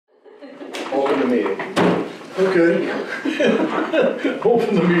the meeting. Okay.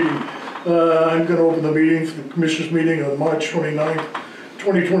 Open the meeting. I'm going to open the meeting for the Commissioners meeting on March 29th,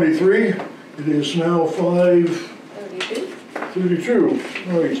 2023. It is now 5:32.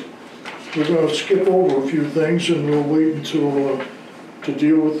 Right. We're going to skip over a few things and we'll wait until to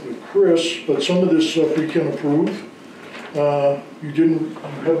deal with Chris, but some of this stuff we can approve. You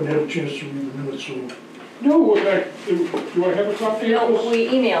haven't had a chance to read the minutes, so. No, do I have a copy No, of this? we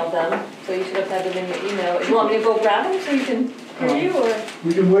emailed them, so you should have had them in your email. You want me to go grab them so you can review, or?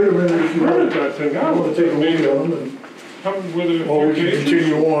 We can wait a minute if you want that thing to out. take a look at them and, or we can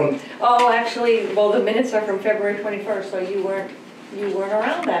continue on. Oh, actually, well, the minutes are from February 21st, so you weren't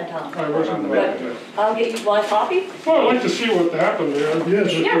around that time. I wasn't about that. I'll get you one copy. Well, I'd like to see what happened there.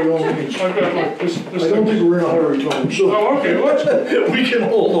 Yes, Yeah, by all sure. means. I've got like this I don't think we're in a hurry, Tom, so. Oh, okay, We can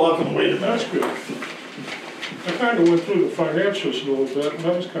hold off and wait a minute. that's good. I kind of went through the financials a little bit, and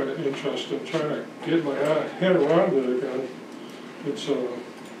that was kind of interesting, trying to get my head around it again. It's,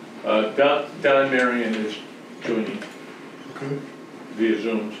 Don Marion is joining Okay. via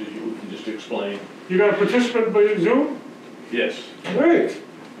Zoom, so you can just explain. you got a participant by Zoom? Yes. Great.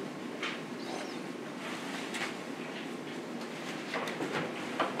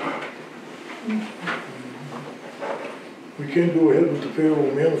 We can go ahead with the payroll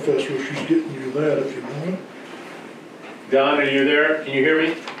manifest where she's getting you that if you want. Don, are you there? Can you hear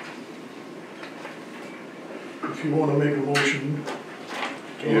me? If you want to make a motion.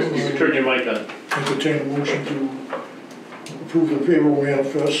 You can turn your mic on. Entertain a motion to approve the payroll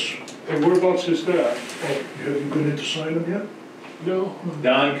manifest. And whereabouts is that? Have you been in to sign them yet? No.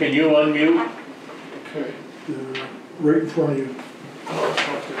 Don, can you unmute? Okay. Right in front of you. I'll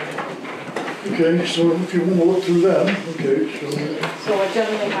talk to him. Okay, so if you want to look through them, okay, so. So I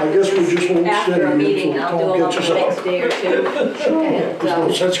generally have. I guess we'll just hold after steady a meeting, until I'll do Tom them on gets the us next out. day or two. There's no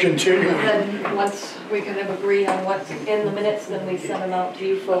And sense continuing. then once we kind of agree on what's in the minutes, then we send them out to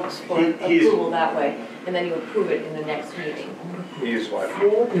you folks for He's- approval that way. And then you approve it in the next meeting. He's what?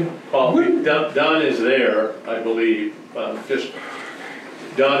 Don is there, I believe. Just,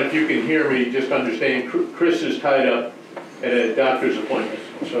 Don, if you can hear me, just understand, Chris is tied up at a doctor's appointment.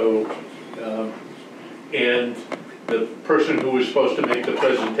 So, and the person who was supposed to make the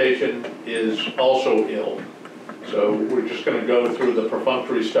presentation is also ill. So we're just going to go through the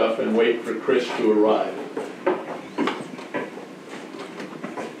perfunctory stuff and wait for Chris to arrive.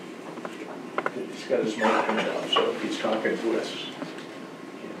 He's got his mic turned off, so if he's talking to us,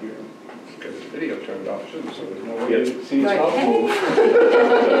 can't hear him. Because his video turned off too, so there's no way Yep. to see his Right. mouth move.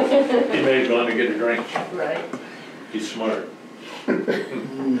 He may have gone to get a drink. Right. He's smart.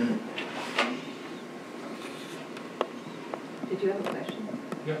 Did you have a question?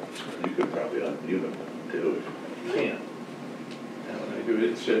 Yeah. You could probably unmute him too, if you can. Now when I do it,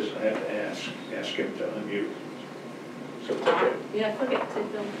 it says I have to ask him to unmute. So it's okay. Yeah, click it,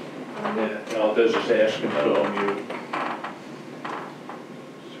 take them. Yeah, all it does is ask him to unmute.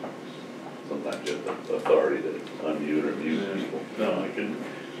 Sometimes you have the authority to unmute or mute people. No, I can,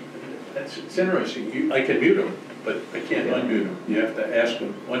 it's interesting, I can mute him, but I can't unmute him. You have to ask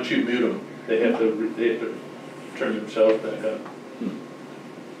them, once you mute them, they have to turn themselves back up.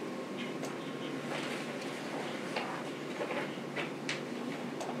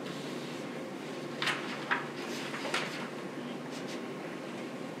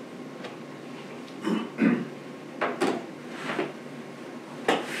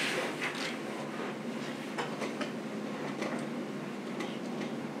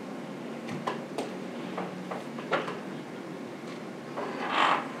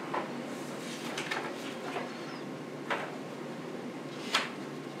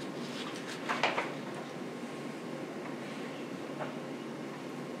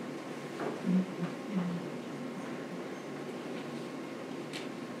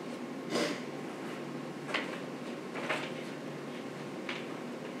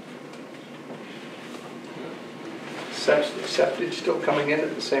 Septic still coming in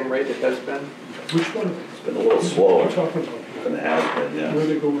at the same rate it has been? Which one? It's been a little slower What are you talking about? than it has been, Where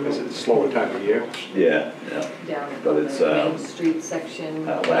yeah. they go with Is it? it a slower time of year? Yeah, Down But on it's, the Main Street section.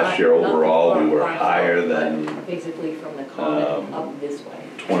 last year Not the overall, we far were south, higher but than, basically from the common up this way.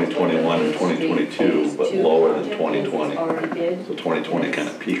 2021 and 2022, but lower than 2020. So 2020 kind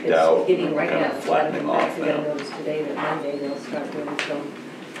of peaked out, Getting right kind now. of flattening off I now. noticed today that Monday they'll start doing some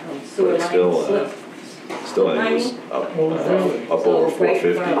sewer But it's still, line slip. Still, I think it was up over So right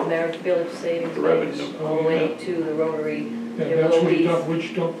 450. from their village savings The bank revenue. all the way to the rotary. Yeah, There that's will where you be dump,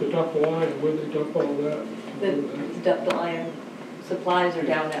 which dump, the ductile iron, where they dump all that. the ductile iron supplies are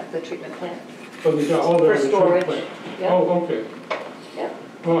down at the treatment plant. Oh, they got all that. For storage. Yeah. Oh, okay. Yeah.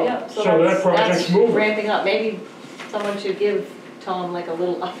 Yeah, So that that's project's moving. ramping up. Maybe someone should give Tom like a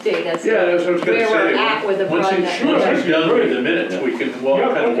little update as Yeah, that's what I to was gonna where say. we're at with the Once project. it's, once it's done with the minutes, we can walk, Yeah,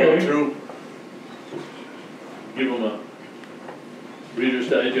 kind of okay. walk through. Give them a Reader's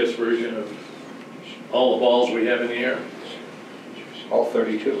Digest version of all the balls we have in the air. All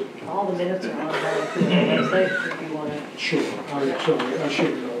 32. All the minutes are on the website if you wanna. Sure, I'm sorry, I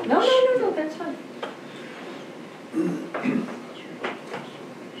should know this. No, that's fine.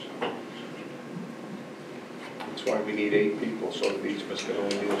 That's why we need 8 people, so that each of us can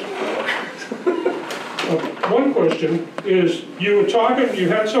only deal with 4. One question is, you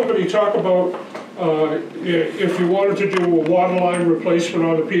had somebody talk about if you wanted to do a water line replacement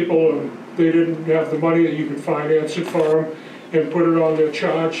on the people and they didn't have the money, that you could finance it for them and put it on their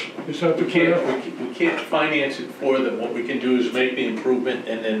charge. Is that the We plan? can't finance it for them. What we can do is make the improvement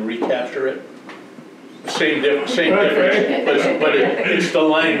and then recapture it. Same difference, but it's the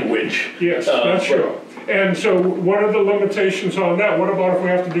language. Yes, Uh, that's sure. And so what are the limitations on that? What about if we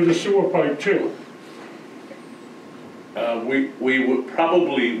have to do the sewer pipe too? We would,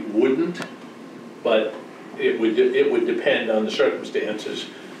 probably wouldn't, but it would depend on the circumstances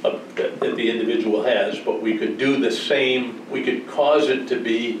that the individual has, but we could do the same, we could cause it to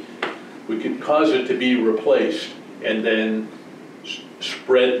be replaced and then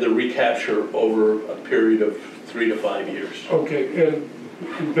spread the recapture over a period of 3 to 5 years. Okay, and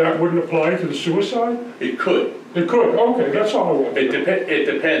that wouldn't apply to the sewer side? It could. It could, okay, that's all I want. It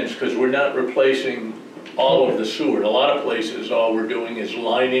depends, because we're not replacing all of the sewer. In a lot of places, all we're doing is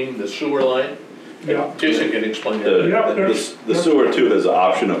lining the sewer line. Yeah. Jason can explain that. Yeah, The sewer too, there's an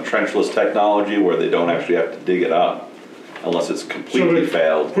option of trenchless technology where they don't actually have to dig it up unless it's completely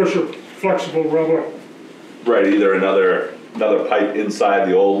failed. Push a flexible rubber. Right, either another pipe inside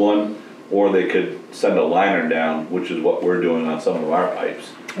the old one, or they could send a liner down, which is what we're doing on some of our pipes.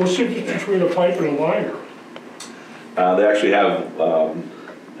 What's the difference between a pipe and a liner? They actually have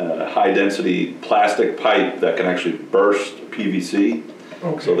high-density plastic pipe that can actually burst PVC. So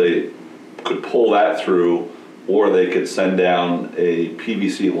Okay, they could pull that through, or they could send down a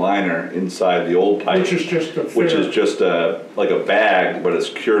PVC liner inside the old pipe. which is just a Which is just like a bag, but it's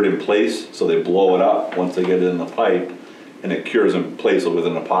cured in place, so they blow it up once they get it in the pipe, and it cures in place with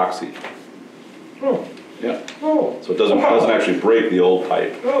an epoxy. Oh, Yeah. oh. So it doesn't actually break the old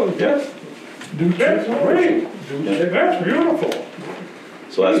pipe. Oh, that's great. That's beautiful.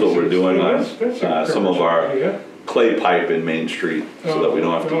 So that's what we're doing on That's some of our encouraging, clay pipe in Main Street, so that we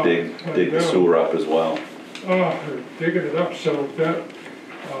don't have to dig the sewer up as well. Oh, they're digging it up, so that,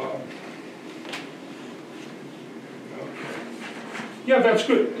 okay. Yeah, that's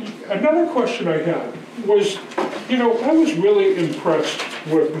good. Another question I had was, I was really impressed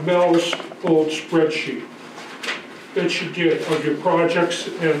with Mel's old spreadsheet that you did of your projects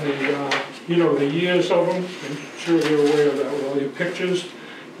and the years of them. I'm sure you're aware of that with all your pictures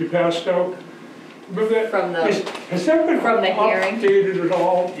you passed out. Remember that? From the- Has that been from the hearing? updated at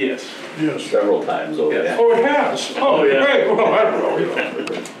all? Yes. Yes. Several times over Yeah. there. Oh, it has? Oh, yeah. Great, well, I don't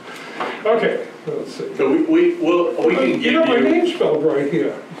know. Okay, let's see. So we can give My you, name's spelled right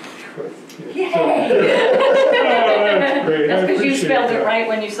here. Yay! Oh, that's great, I That's because you appreciate spelled it that. right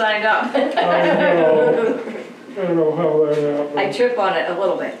when you signed up. I don't know how that happened. I trip on it a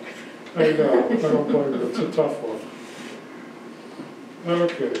little bit. I know, I don't blame you, it's a tough one.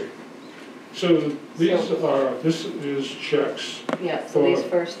 Okay, so this is checks. Yeah, so these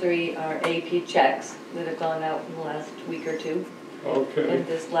first 3 are AP checks that have gone out in the last week or 2. Okay, And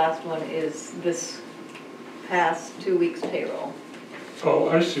this last one is this past 2 weeks payroll. oh,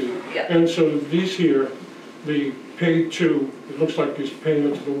 I see. Yeah. And so these here, the paid to, it looks like it's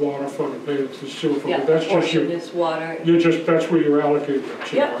payment to the water fund and payment to the sewer fund, Yeah, but that's just portion your, is water. that's where you're allocating it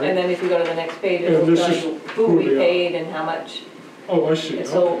to, Yep, right? and then if you go to the next page, And it'll this tell is you who who we they are. paid and how much. Oh, I see, And okay.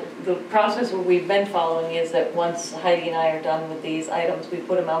 so the process what we've been following is that once Heidi and I are done with these items, we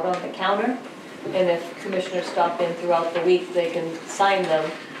put them out on the counter. And if commissioners stop in throughout the week, they can sign them,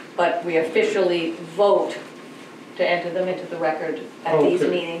 but we officially vote to enter them into the record at these Okay.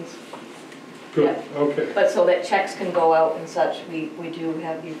 meetings. Good, okay. But so that checks can go out and such, we do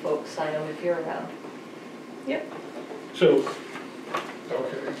have you folks sign them if you're around. Yep. So,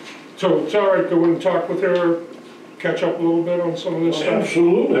 okay. So it's all right, go and talk with her, catch up a little bit on some of this stuff?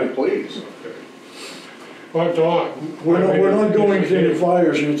 Absolutely. Please. Well, Dawn. We're not going to any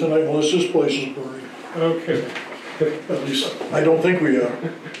fires here tonight unless this place is burning. Okay. At least, I don't think we are.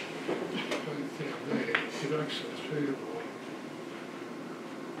 Deductions payable.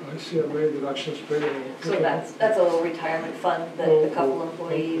 I see I made deductions payable. So that's a little retirement fund that a couple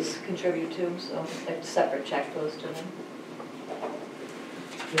employees contribute to, so a separate check goes to them.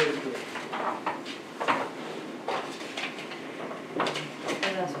 Very good.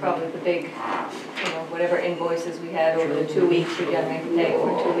 And that's probably the big, whatever invoices we had over the 2 weeks, we generally pay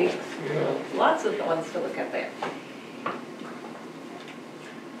for 2 weeks. Yeah. Lots of ones to look at there.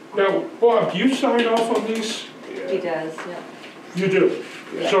 Now, Bob, do you sign off on these? He does, yeah. You do?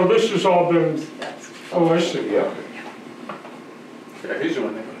 So this has all been, That's, oh, I see. Yeah. Yeah, he's the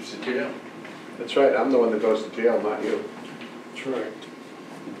one that goes to jail. That's right, I'm the one that goes to jail, not you. That's right.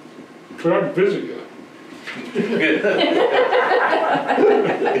 But I'm busy yet.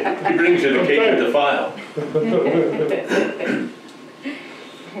 He brings you the cake with the file. Okay.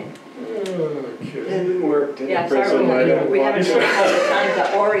 Didn't work, yeah, didn't sorry, prison, I don't we want haven't to. really had the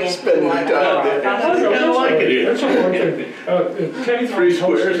time to orient Spend you the on time our there. process. I don't like it here. That's a one thing. Kenny Three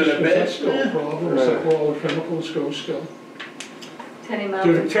Pump squares and a Station, is bed. that still a problem? Is that where all the chemicals go still? Tenny The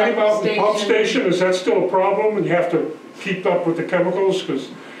Mountain Tenny Mountain Pump Station, is that still a problem? And you have to keep up with the chemicals? Because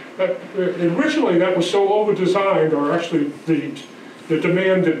originally that was so over-designed, or actually the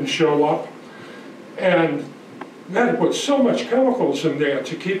demand didn't show up. And you had to put so much chemicals in there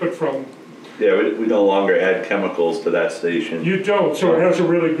to keep it from, Yeah, we no longer add chemicals to that station. you don't, so it has a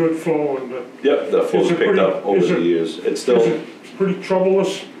really good flow and Yep, the flow's Is it picked pretty- up over is the it- years. It's is still, it pretty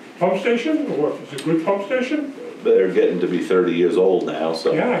troubleless pump station, or what, is it a good pump station? they're getting to be 30 years old now,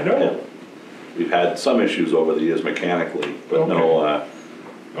 so. Yeah, I know. We've had some issues over the years mechanically, but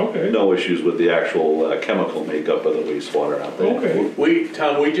Okay, no issues with the actual chemical makeup of the wastewater out there. okay,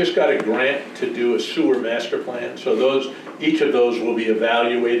 Tom, we just got a grant to do a sewer master plan, so each of those will be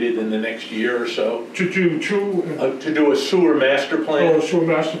evaluated in the next year or so. to do true, To do a sewer master plan. sewer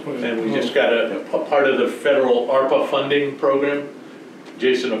master plan. And we just got a part of the federal ARPA funding program.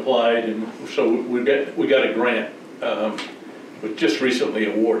 Jason applied, and so we got a grant, was just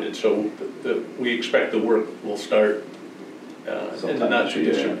recently awarded, so we expect the work will start in the Sometime not this too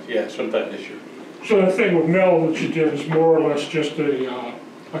year. distant, yeah, sometime this year. So the thing with Mel that you did is more or less just a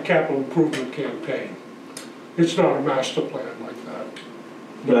capital improvement campaign. It's not a master plan like that.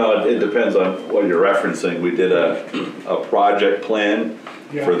 No, it depends on what you're referencing. We did a project plan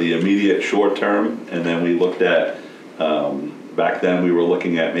Yeah. for the immediate short term, and then we looked at, back then, we were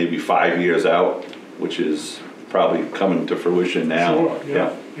looking at maybe 5 years out, which is probably coming to fruition now.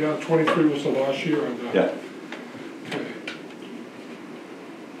 Sure, yeah, 23 was the last year on that. Yeah. Okay.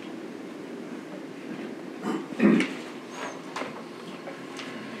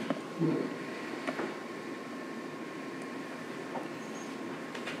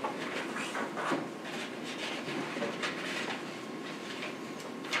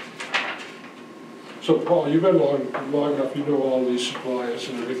 So Paul, you've been long enough, you know all these suppliers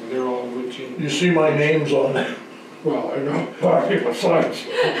and everything, they're all routine. You see my name's on it. Well, I know, parking lot signs.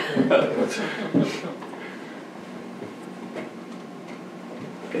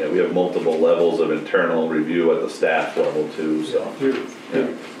 Yeah, we have multiple levels of internal review at the staff level too, so. Dude,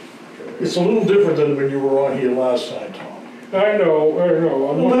 It's a little different than when you were on here last time, Tom. I know,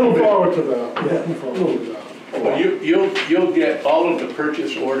 I'm A little looking bit. forward to that, Yeah. looking forward to that. Well, you'll get all of the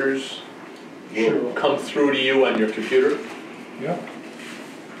purchase orders will Sure. come through to you on your computer. Yeah,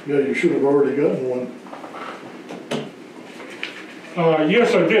 Yeah, you should have already gotten one.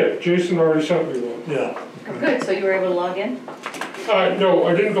 yes, I did, Jason already sent me one. Yeah. Oh, good, so you were able to log in? No,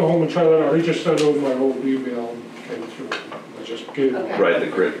 I didn't go home and try that out, he just sent over my old email and came through, I just gave him. Okay. Right, the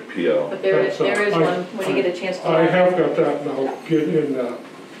grid PO. But there is That's, one, when you get a chance to I log in. have got that now, get in that.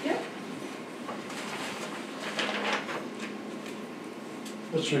 Yeah.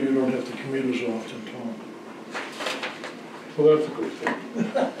 That's so you don't have to commute as often, Tom. Well, that's a good thing.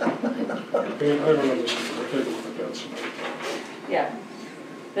 And I don't understand, I'll take a look at that tonight. Yeah,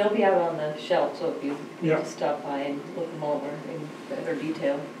 they'll be out on the shelf, so if you Yeah. just stop by and look them over in better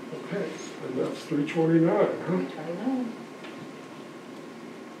detail. Okay, and that's 329, huh? Try it out.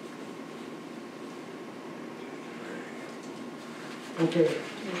 Okay,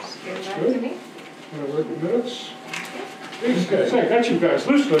 Just give that to me. want to write the minutes? These guys, I got you guys,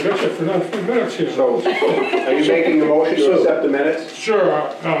 listen, I got you for another few minutes here. So, are you making a motion to accept the minutes? Sure,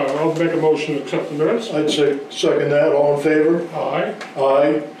 I'll make a motion to accept the minutes. I'd say second that, all in favor? Aye.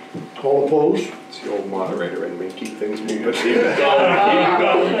 Aye. All opposed? It's the old moderator in me, keep things moving. Okay.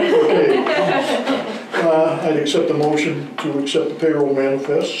 I'd accept the motion to accept the payroll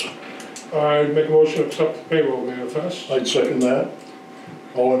manifests. I make a motion to accept the payroll manifest. I'd second that.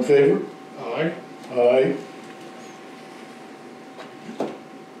 All in favor? Aye. Aye.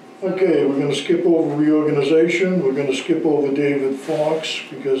 Okay, we're gonna skip over reorganization, we're gonna skip over David Fox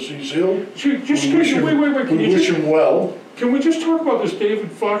because he's ill. Just, We wish him- wait, can We you wish just, him well. can we just talk about this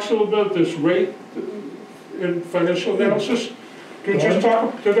David Fox a little bit, this rate in financial analysis? Could you just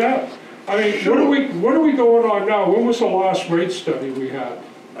talk to that? I mean, what are we going on now? When was the last rate study we had?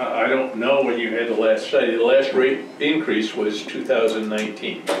 I don't know when you had the last study. The last rate increase was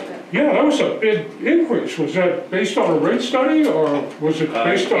 2019. Yeah, that was a big increase. Was that based on a rate study, or was it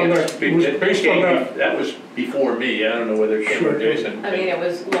based on that? Was it based on that? That was before me. I don't know whether Kim or Jason. I mean, it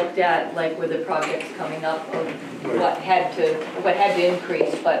was looked at like with the projects coming up of what had to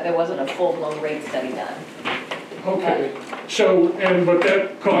increase, but there wasn't a full-blown rate study done. Okay, so, but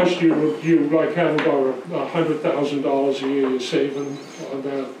that cost you like have about $100,000 a year you're saving on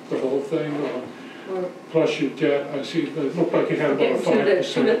that, the whole thing, or plus your debt. I see, it looked like you had about a 5%.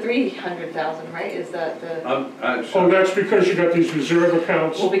 200 to 300,000, right? Is that the? Oh, that's because you got these reserve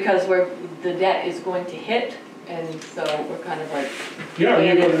accounts? Well, because the debt is going to hit, and so we're kind of like Yeah,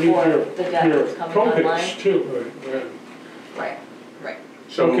 you're gonna planning for need the debt your that's coming online. co-pays too. Right. Right.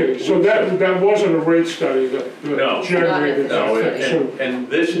 Okay, so that wasn't a rate study that No. generated No, that thing. and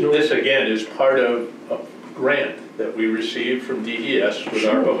this again is part of a grant that we received from DES with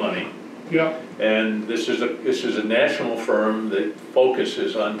ARPA money. Yeah, And this is a national firm that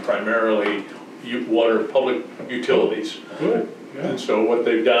focuses on primarily water public utilities. good, yeah. And so what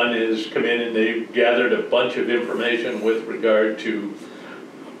they've done is come in and they've gathered a bunch of information with regard to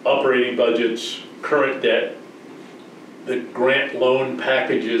operating budgets, current debt, the grant loan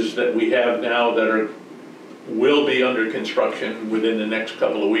packages that we have now that will be under construction within the next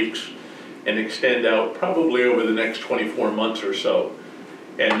couple of weeks and extend out probably over the next 24 months or so.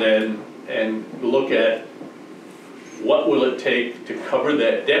 And look at what will it take to cover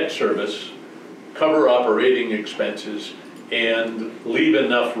that debt service, cover operating expenses, and leave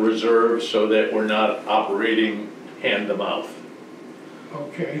enough reserves so that we're not operating hand to mouth.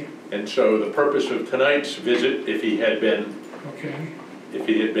 Okay, And so the purpose of tonight's visit, if he had been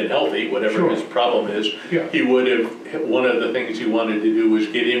healthy, whatever Sure. his problem is, Yeah. he would have, one of the things he wanted to do was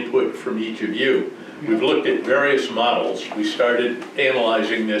get input from each of you. We've looked at various models. We started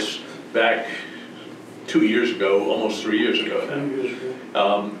analyzing this back 2 years ago, almost 3 years ago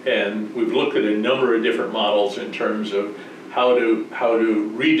now. And we've looked at a number of different models in terms of how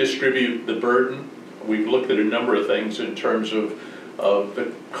to redistribute the burden. We've looked at a number of things in terms of the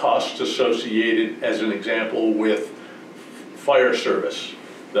costs associated, as an example, with fire service,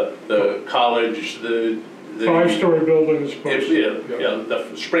 the college, the 5-story buildings. the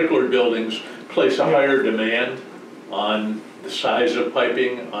sprinkler buildings place a higher demand on the size of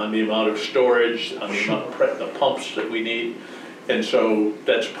piping, on the amount of storage, on the amount of the pumps that we need. And so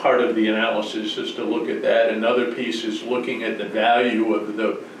that's part of the analysis, is to look at that. Another piece is looking at the value of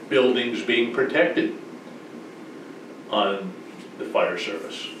the buildings being protected on the fire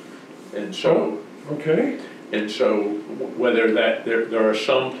service. And so, Okay, and so whether that, there are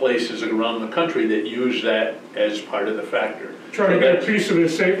some places around the country that use that as part of the factor. trying to get a piece of their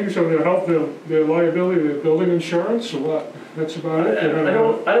savings on their health, their liability, their building insurance, or what? That's about it?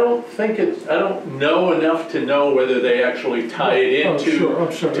 I don't know enough to know whether they actually tie it Oh, into, sure,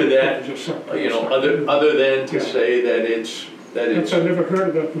 I'm sorry. to that, you know, other than to Yeah. say that it's, I never heard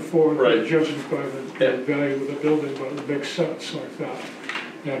of that before, Right. judging by the Yeah. value of the building, but it makes sense like that.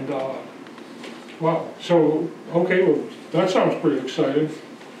 And, wow, so, okay, well, that sounds pretty exciting.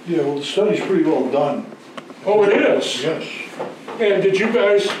 Yeah, well, the study's pretty well done. Oh, it is? Yes. And did you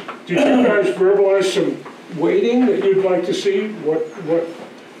guys verbalize some weighting that you'd like to see? What,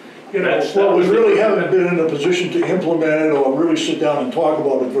 you know? That's- Well, we was the- really haven't been in a position to implement it or really sit down and talk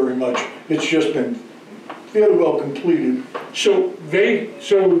about it very much. It's just been fairly well completed. So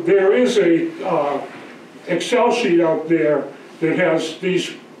there is a Excel sheet out there that has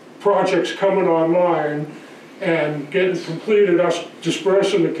these projects coming online and getting completed, us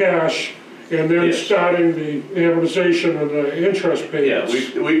dispersing the cash, and then Yes. starting the amortization of the interest Yeah,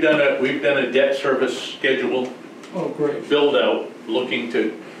 payments. we've done a debt service schedule Oh, great. build out looking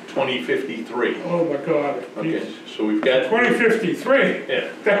to 2053. Oh, my God. Okay, so we've got, 2053? yeah,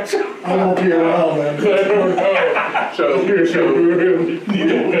 That's, I won't be around then. I don't know.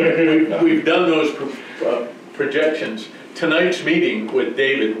 so we've done those projections. Tonight's meeting with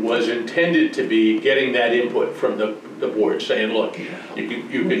David was intended to be getting that input from the board, saying, look, you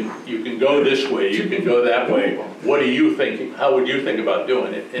can go this way, you can go that way. What do you think, how would you think about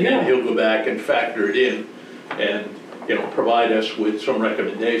doing it? And then he'll go back and factor it in and, you know, provide us with some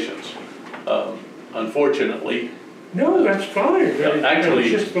recommendations. Unfortunately, No, that's fine. actually,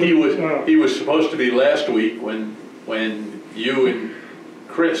 It's just he was supposed to be last week when you and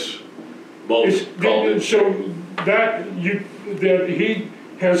Chris both called it. So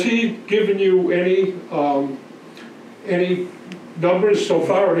has he given you any numbers so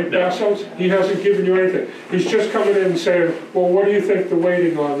far, any pass outs? He hasn't given you anything. He's just coming in and saying, well, what do you think the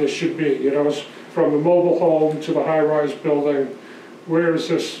weighting on this should be? You know, from the mobile home to the high-rise building, where is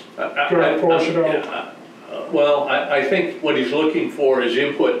this going to portion out? Well, I think what he's looking for is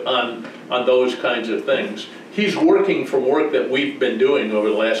input on those kinds of things. He's working from work that we've been doing over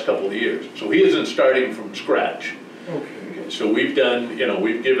the last couple of years, so he isn't starting from scratch. Okay. So we've done,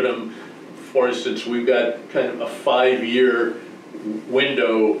 we've given him, for instance, we've got kind of a 5-year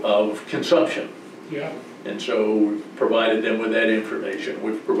window of consumption. Yeah. And so we've provided them with that information.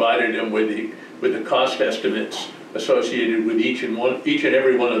 We've provided them with the cost estimates associated with each and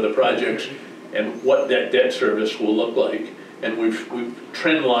every one of the projects and what that debt service will look like. And we've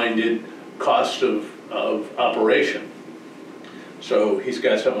trend lined cost of operation. So he's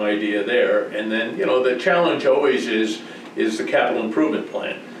got some idea there. And then, the challenge always is the capital improvement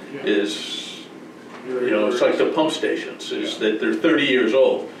plan. Yeah. It's like the pump stations, is that they're 30 years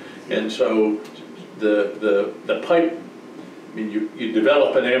old. And so the pipe, I mean, you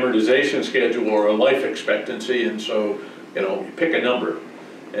develop an amortization schedule or a life expectancy, and so, you pick a number.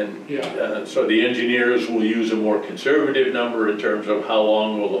 And so the engineers will use a more conservative number in terms of how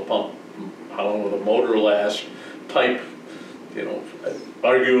long will the motor last. Pipe,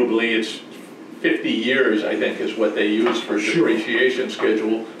 arguably it's 50 years, I think, is what they use for depreciation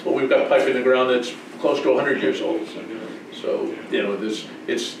schedule. But we've got pipe in the ground that's close to 100 years old. So,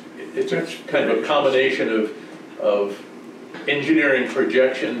 it's a kind of a combination of engineering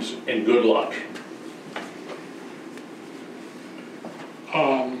projections and good luck.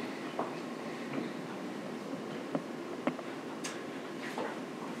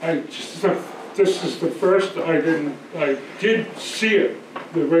 This is the first, I did see it,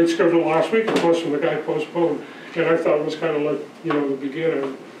 the rate schedule last week, of course, when the guy postponed, and I thought it was kind of like, the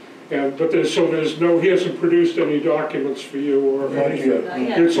beginning. But he hasn't produced any documents for you or Not anything.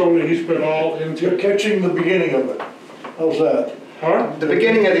 yet. It's only, he's been all You're into. catching the beginning of it. How's that? Huh? The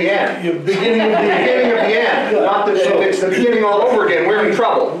beginning of the end. You're beginning of The the beginning of the end. Not the, if it's the beginning all over again, we're in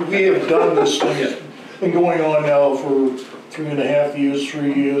trouble. We have done this thing, it's been going on now for 3.5 years,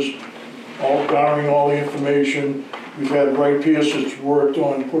 3 years, all gathering all the information. We've had Wright Pierce that's worked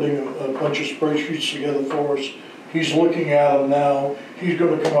on putting a bunch of spreadsheets together for us. He's looking at them now. He's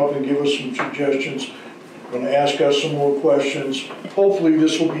gonna come up and give us some suggestions, gonna ask us some more questions. Hopefully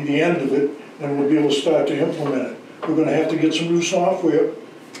this will be the end of it, and we'll be able to start to implement it. We're gonna have to get some new software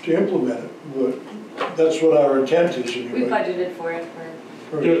to implement it, but that's what our intent is anyway. We budgeted for it for.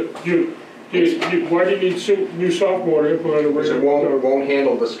 Why do you need new software to implement it? Because it won't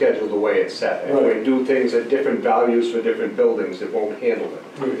handle the schedule the way it's set. If we do things at different values for different buildings, it won't handle it.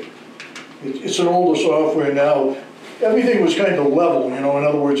 Right. It's an older software now. Everything was kind of level, in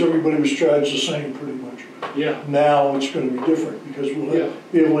other words, everybody was charged the same pretty much. Yeah. Now it's gonna be different because we'll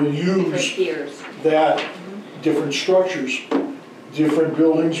be able to use Years. that, different structures. Different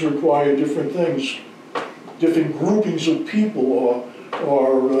buildings require different things. Different groupings of people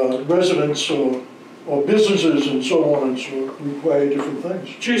or residents or businesses and so on and so require different things.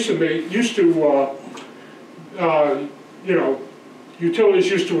 Jason, they used to, utilities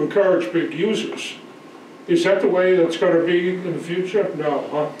used to encourage big users. Is that the way that's gonna be in the future? No,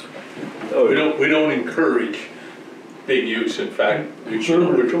 huh? We don't encourage big use. In fact,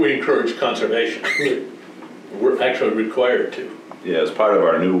 we encourage conservation. We're actually required to. Yeah, as part of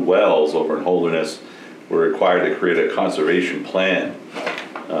our new wells over in Holderness, we're required to create a conservation plan.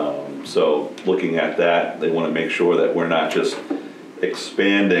 So looking at that, they want to make sure that we're not just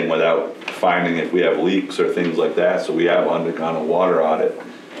expanding without finding if we have leaks or things like that. So we have undergone a water audit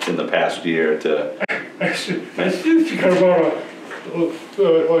in the past year to. I think you got about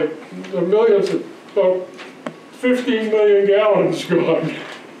millions, about 15 million gallons gone.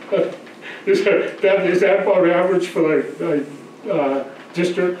 Is that about average for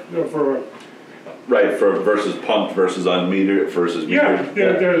district for? Right, versus pumped versus unmetered versus metered.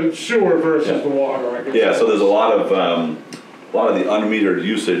 The sewer versus the water, I guess. Yeah, so there's a lot of the unmetered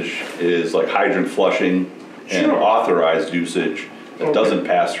usage is like hydrant flushing and authorized usage that doesn't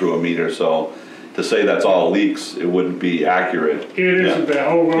pass through a meter. So to say that's all leaks, it wouldn't be accurate. It isn't that.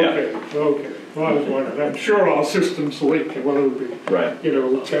 Oh, okay. Okay. Well, I was wondering. I'm sure all systems leak, whether it be Right.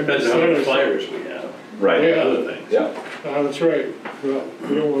 10%. Depends on how many fires we have. Right. Yeah. Other things. Yeah. That's right. Well,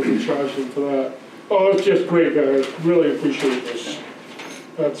 we don't want to be charging for that. Oh, it's just great, guys. Really appreciate this.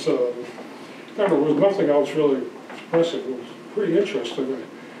 That's, I don't know, there was nothing else really impressive. It was pretty interesting.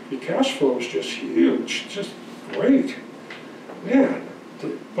 The cash flow is just huge, just great. Man.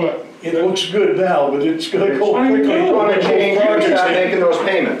 But It looks good now, but it's gonna go quickly. You want to change, you start making those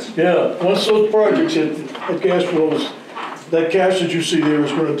payments. Yeah, once those projects hit, the cash flow is that cash that you see there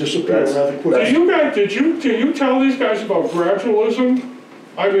is gonna disappear rather quickly. Did you tell these guys about gradualism?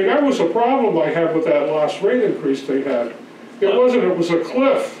 I mean, that was a problem I had with that last rate increase they had. It was a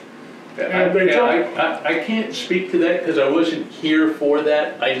cliff. And they I can't speak to that because I wasn't here for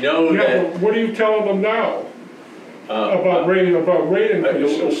that. I know Yeah, that. but what are you telling them now? About rate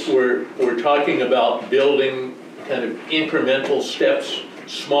increases? We're talking about building kind of incremental steps,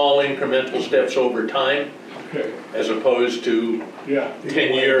 small incremental steps over time, Okay, as opposed to yeah.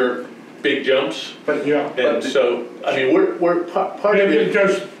 10-year big jumps. Yeah. And so, I mean, we're part of And it.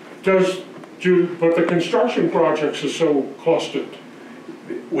 but the construction projects are so clustered.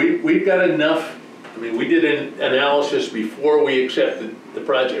 We've got enough, I mean, we did an analysis before we accepted the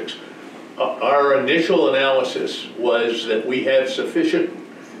projects. Our initial analysis was that we have sufficient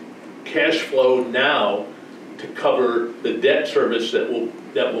cash flow now to cover the debt service that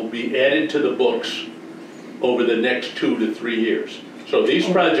will be added to the books over the next 2 to 3 years. So these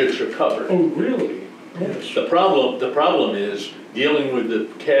projects are covered. Oh, really? Yes. The problem is dealing with the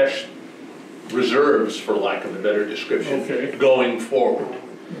cash reserves, for lack of a better description, Okay. going forward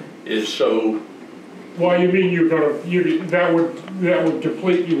is so. Well, you mean that would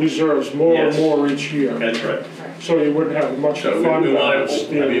deplete your reserves more and Yes. more each year? That's right. So you wouldn't have much So fund we want balance.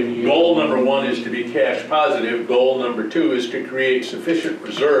 to, I mean, goal number 1 is to be cash positive. Goal number 2 is to create sufficient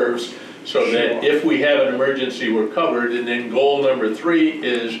reserves so that Sure. if we have an emergency, we're covered. And then goal number 3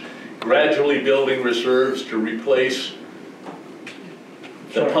 is gradually building reserves to replace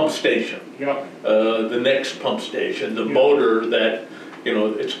the Sure. pump station, Yeah, the next pump station, the Yeah. motor that, you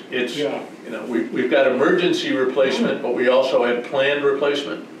know, it's, yeah. you know, we've got emergency replacement, but we also have planned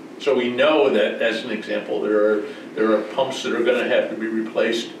replacement. So we know that, as an example, there are pumps that are gonna have to be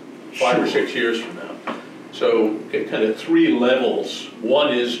replaced 5 or 6 years from now. So get kind of 3 levels.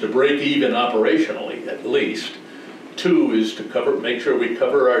 1 is to break even operationally, at least. 2 is to make sure we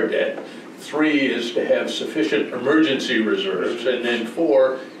cover our debt. 3 is to have sufficient emergency reserves. And then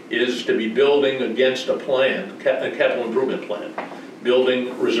 4 is to be building against a plan, a capital improvement plan.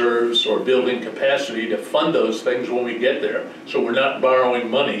 Building reserves or building capacity to fund those things when we get there. So we're not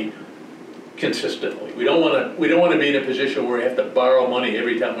borrowing money consistently. We don't want to be in a position where we have to borrow money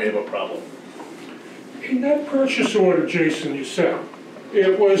every time we have a problem. In that purchase order, Jason, you said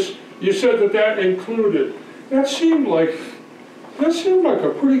that included, that seemed like a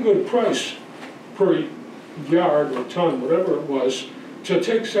pretty good price per yard or ton, whatever it was, to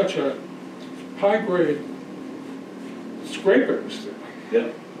take such a high-grade scrapers. Yeah,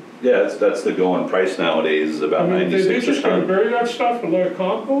 yeah, that's the going price nowadays, is about I mean, they 96 a just gonna ton. bury that stuff and let it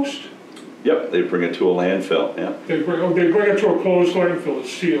compost? Yep, they bring it to a landfill, yeah. They bring it to a closed landfill,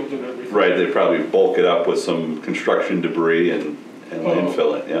 it's sealed and everything? Right, they probably bulk it up with some construction debris and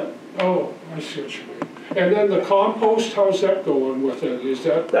landfill it, yeah. Oh, I see what you mean. And then the compost, how's that going with it? Is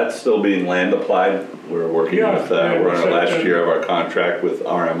that, That's still being land applied. We're working Yeah, with, we're on our yeah, last year of our contract with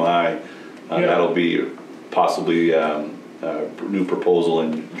RMI. Yeah. That'll be possibly a new proposal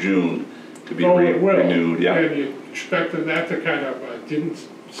in June to be oh, it will? renewed, yeah. And you expecting that to kind of, didn't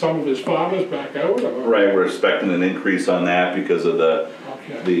some of his farmers back out? Or? Right, we're expecting an increase on that because of the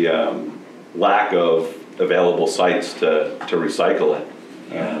Okay. lack of available sites to recycle it.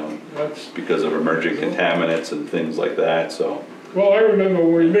 That's, Because of emerging contaminants and things like that, so. well, I remember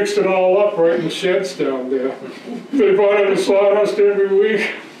when we mixed it all up right in the sheds down there. They brought in the sawdust every week.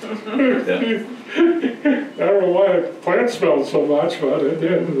 Yeah. I don't know why the plant smelled so much, but it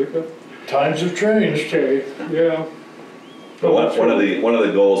did. Times have changed. Okay, yeah. But one of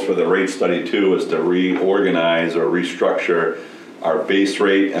the goals for the rate study too is to reorganize or restructure our base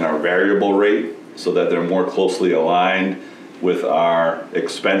rate and our variable rate so that they're more closely aligned with our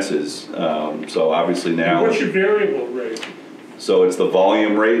expenses. So obviously now. What's your variable rate? So it's the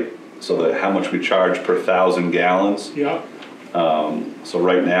volume rate, so that how much we charge per 1,000 gallons. Yeah, So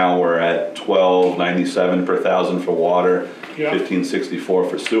right now we're at $12.97 per thousand for water, Yeah. $15.64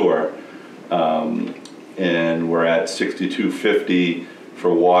 for sewer. And we're at $62.50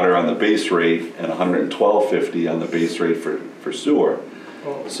 for water on the base rate and $112.50 on the base rate for sewer.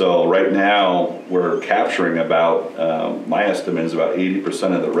 oh, So right now, we're capturing about, my estimate is about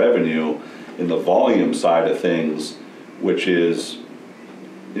 80% of the revenue in the volume side of things, which is,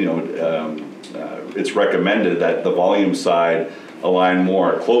 it's recommended that the volume side align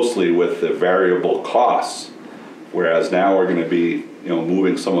more closely with the variable costs. Whereas now we're gonna be,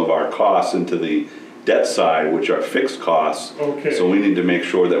 moving some of our costs into the debt side, which are fixed costs. Okay. So we need to make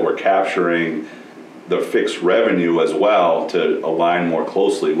sure that we're capturing the fixed revenue as well to align more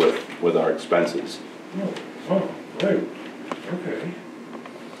closely with our expenses. oh, right, okay.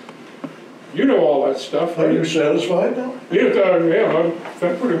 You know all that stuff, Are you right? satisfied now?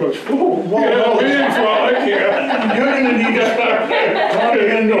 I'm pretty much full. Well, Yeah, no. meetings, well, I can't. You're gonna need to, Tom, you're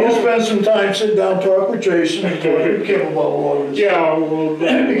gonna need to spend some time, sit down, talk with Jason, and talk with Kim about a lot of this. Yeah, well,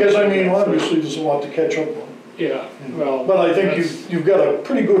 Because, I mean, obviously, there's a lot to catch up on. yeah, well. But I think that's you've got a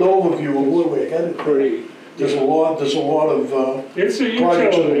pretty good overview of where we're headed. Pretty, There's a lot of it's a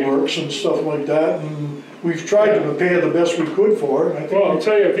projects in utility. the works and stuff like that, and we've tried to prepare the best we could for it, and I Well, I'll think,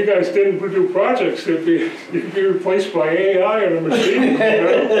 tell you, if you guys didn't do projects, you could be replaced by AI and a machine, you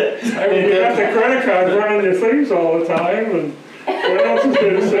know? I mean, you got the credit card running your things all the time, and what else is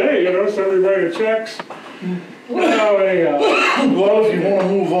there to say, you know, somebody writing checks? Well, anyhow, well, if you wanna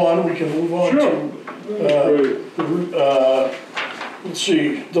move on, we can move on sure. to, let's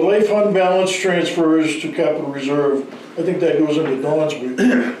see, delay fund balance transfers to capital reserve. I think that goes into Dawn's week.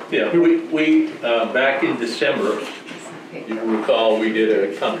 Yeah, we, back in December, you recall, we did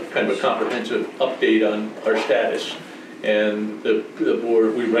a kind of a comprehensive update on our status. And the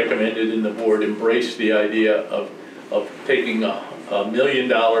board, we recommended and the board embraced the idea of taking $1 million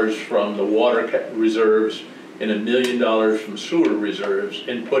from the water reserves and $1 million from sewer reserves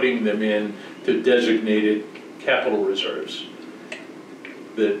and putting them in to designated capital reserves.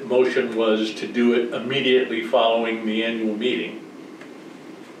 The motion was to do it immediately following the annual meeting.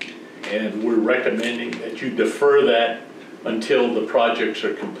 And we're recommending that you defer that until the projects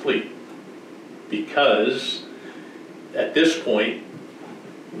are complete. Because at this point,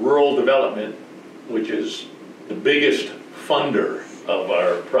 rural development, which is the biggest funder of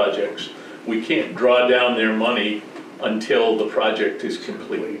our projects, we can't draw down their money until the project is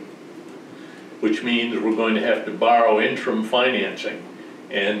complete. Which means we're going to have to borrow interim financing.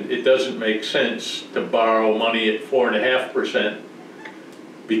 And it doesn't make sense to borrow money at 4.5%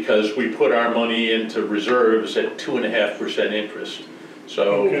 because we put our money into reserves at 2.5% interest.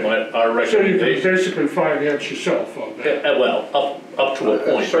 So Okay. our So you recommendation. can basically finance yourself on that. Well, up to a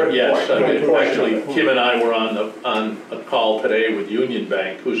point, certain yes. point. I mean, Right. actually, Kim and I were on a call today with Union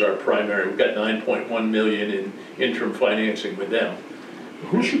Bank, who's our primary, we've got 9.1 million in interim financing with them.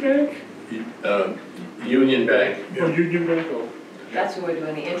 Who's your bank? Union Bank, Oh, Union Bank, oh. That's who we're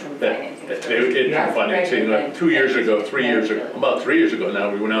doing the interim that, financing. interim Yeah. financing, like 2 years ago, 3 years ago, about 3 years ago now,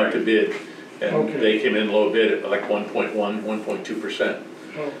 we went out to bid. And Okay. they came in low bid at like 1.1, 1.2%.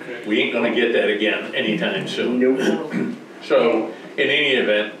 Okay. We ain't gonna get that again anytime soon. Nope. So, in any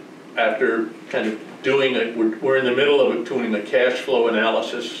event, after kind of doing it, we're in the middle of doing a cash flow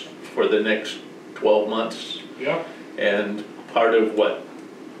analysis for the next 12 months. Yeah, And part of what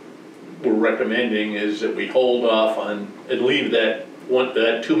we're recommending is that we hold off on, and leave that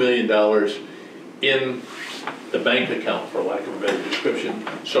 $2 million in the bank account, for lack of a better description,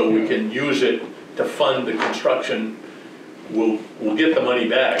 so we can use it to fund the construction. We'll get the money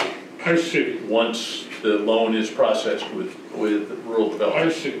back I see, once the loan is processed with rural I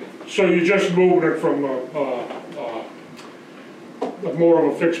development. see. So you're just moving it from more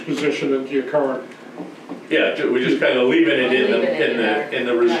of a fixed position into your current, Yeah, we're just kind of leaving it in Leaving it in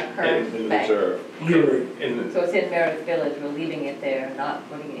the our res- current in- bank. in the- So it's in Meredith Village, we're leaving it there, not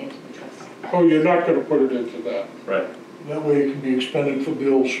putting it into the trust. oh, you're not gonna put it into that? right, that way it can be expended for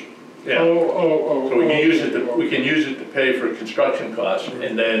bills. yeah. Oh. So we can use it okay. to pay for construction costs,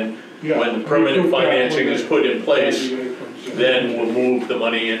 and then Yeah, when the we permanent put that financing when is the- put in place, when the- then we'll move the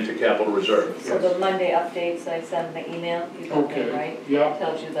money into capital reserve. So the Monday updates, I send the email, you got Okay, them, right? yeah,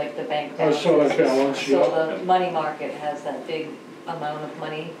 Tells you like the bank I balance. saw that balance, yeah, So the money market has that big amount of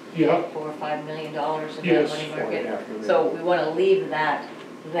money, yeah, $4 or $5 million in that Yes. money $4.5 market. million. So we wanna leave that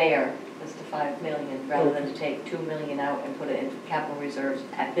there as the 5 million, rather than to take 2 million out and put it into capital reserves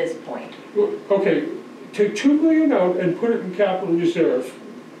at this point. okay, take 2 million out and put it in capital reserve.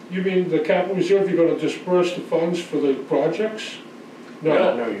 You mean the capital reserve, you're gonna disperse the funds for the projects?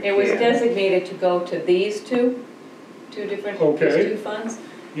 No, No, you It was can't. designated to go to these two different, Okay. these two funds.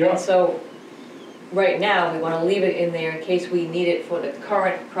 yeah, And so, right now, we wanna leave it in there in case we need it for the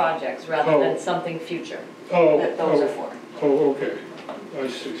current projects, rather than Oh. something future oh, that those are oh, for. oh, okay, I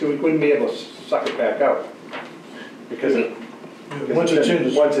see. So we wouldn't be able to suck it back out. Because it. Once it's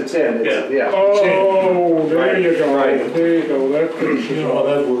in, Once it's in, it's, yeah. Oh, there you go, Right. there you go, that makes you know how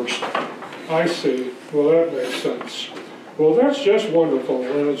that works. I see, well, that makes sense. Well, that's just wonderful,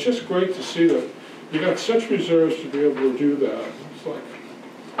 and it's just great to see that you got such reserves to be able to do that. It's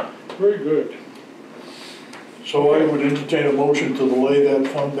like, very good. So I would entertain a motion to delay that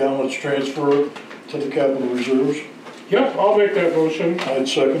fund balance transfer to the capital reserves. Yep, I'll make that motion. I'd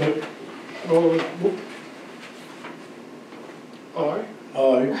second it. Oh, whoop. Aye,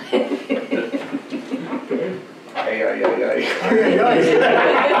 Aye. okay. Got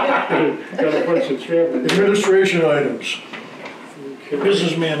a bunch of chairmen. Administration items. Okay.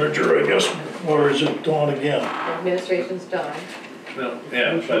 Business manager, I guess, or is it Dawn again? Administration's done. No,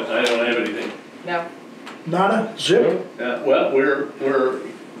 yeah, but I don't have anything. No, Nada? Zip? Well, we're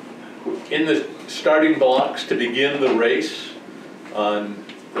in the starting blocks to begin the race on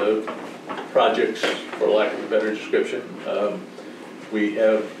the projects, for lack of a better description. We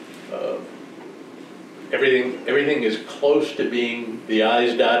have, everything is close to being the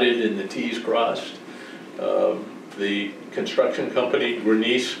i's dotted and the t's crossed. The construction company,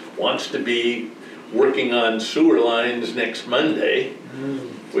 Grenice, wants to be working on sewer lines next Monday,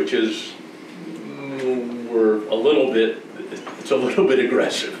 which is, we're a little bit, it's a little bit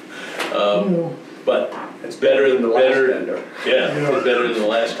aggressive. But it's better than the last vendor. Yeah, it's better than the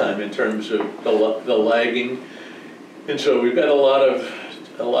last time in terms of the lagging. And so we've got a lot of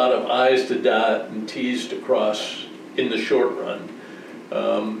i's to dot and t's to cross in the short run.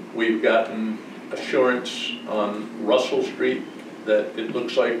 We've gotten assurance on Russell Street that it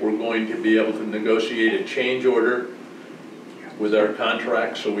looks like we're going to be able to negotiate a change order with our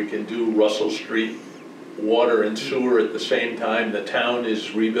contract so we can do Russell Street water and sewer at the same time the town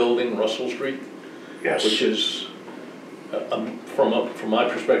is rebuilding Russell Street. Yes. Which is, from my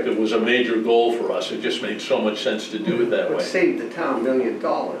perspective, was a major goal for us. It just made so much sense to do it that It way. saved the town $1 million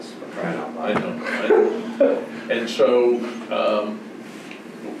for crying out I loud. know. And so,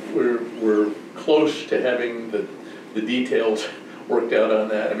 we're close to having the details worked out on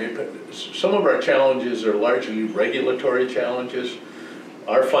that. I mean, some of our challenges are largely regulatory challenges.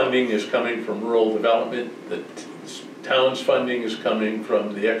 Our funding is coming from rural development. The town's funding is coming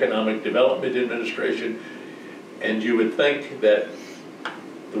from the Economic Development Administration. And you would think that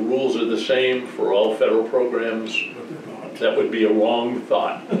the rules are the same for all federal programs. That would be a wrong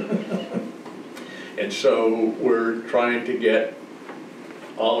thought. And so we're trying to get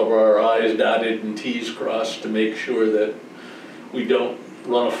all of our i's dotted and t's crossed to make sure that we don't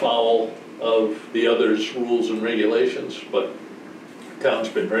run afoul of the others' rules and regulations. But the town's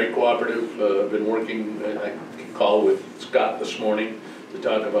been very cooperative. I've been working, I called with Scott this morning to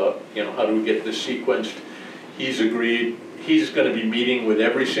talk about, how do we get this sequenced. He's agreed. He's going to be meeting with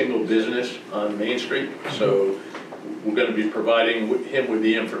every single business on Main Street. So we're going to be providing him with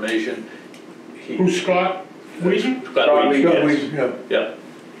the information. Who's Scott Wiesen? Scott Wiesen, Yeah. yeah.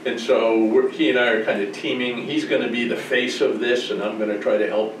 And so he and I are kind of teaming. He's going to be the face of this, and I'm going to try to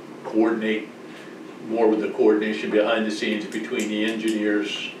help coordinate more with the coordination behind the scenes between the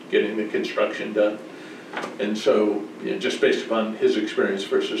engineers getting the construction done. And so, just based upon his experience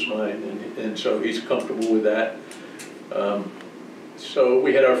versus mine, and so he's comfortable with that. So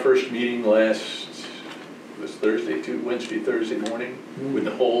we had our first meeting last, it was Wednesday, Thursday morning with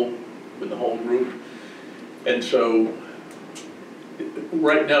the whole group. And so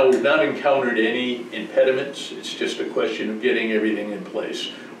right now we've not encountered any impediments. It's just a question of getting everything in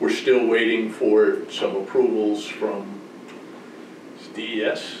place. We're still waiting for some approvals from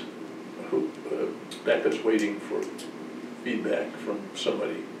DES. Becca's waiting for feedback from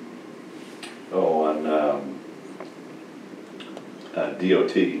somebody. Oh, on DOT.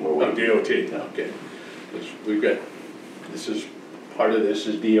 DOT, okay. We've got, part of this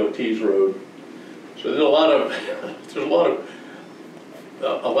is DOT's road. So there's a lot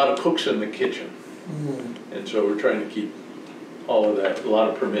of cooks in the kitchen. And so we're trying to keep all of that. A lot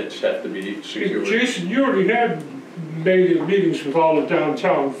of permits have to be secured. Jason, you already had meetings with all the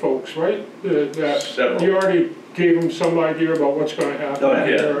downtown folks, right? Several. You already gave them some idea about what's going to happen. Oh, yeah.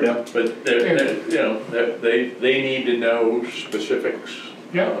 there. Yeah. But they need to know specifics.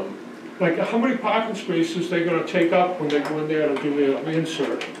 Yeah. Like, how many parking spaces they going to take up when they go in there to do their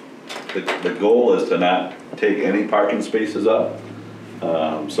insert? The goal is to not take any parking spaces up.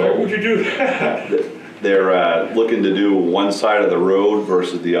 Why So would you do that? they're looking to do one side of the road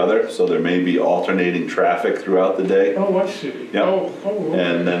versus the other, so there may be alternating traffic throughout the day. Oh, I see. Yep. Oh, okay.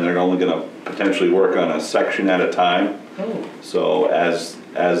 And then they're only gonna potentially work on a section at a time. Oh, So as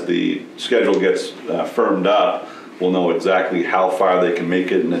the schedule gets firmed up, we'll know exactly how far they can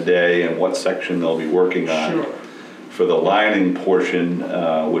make it in a day and what section they'll be working on. sure. For the lining portion,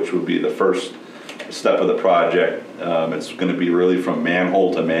 which would be the first step of the project, it's gonna be really from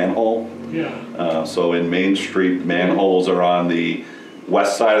manhole to manhole. Yeah, So in Main Street, manholes are on the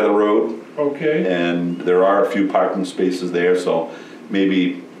west side of the road, okay. and there are a few parking spaces there, so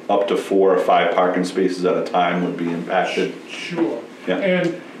maybe up to 4 or 5 parking spaces at a time would be impacted. Sure. Yeah.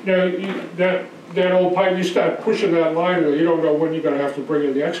 And now, that old pipe, you start pushing that line, you don't know when you're gonna have to bring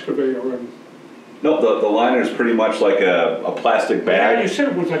in the excavator and No, the liner is pretty much like a plastic Yeah, you bag. said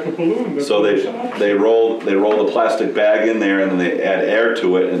it was like a balloon. that So goes up. they roll the plastic bag in there, and then they add air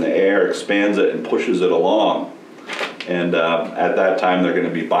to it, and the air expands it and pushes it along. And at that time, they're gonna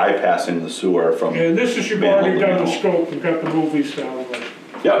be bypassing the sewer from. And this is, you've already done the scope, you've got the movies down there.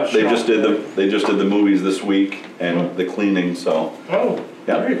 Yeah, they just did the movies this week and the cleaning, so, Oh,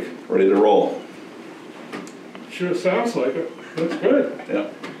 yeah, great. ready to roll. Sure sounds like it. That's good. Yeah.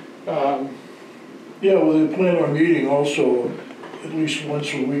 Yeah, well, they plan on meeting also at least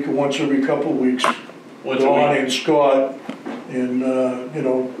once a week or once every couple of weeks. Once a Dawn week. and Scott, and,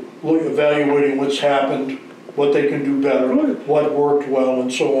 evaluating what's happened, what they can do better, Good. what worked well,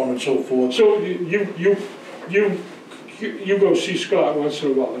 and so on and so forth. So you go see Scott once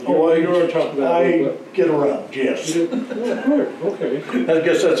in a while. Oh, You're on top of that a I little bit. get around, yes. Oh, good, okay. I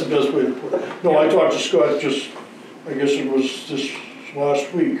guess that's the best way to put it. No, I talked to Scott just, I guess it was this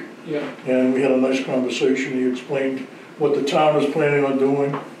last week, Yeah, and we had a nice conversation. He explained what the town is planning on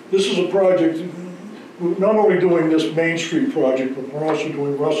doing. This is a project, we're not only doing this Main Street project, but we're also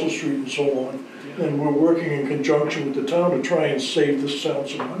doing Russell Street and so on. And we're working in conjunction with the town to try and save this town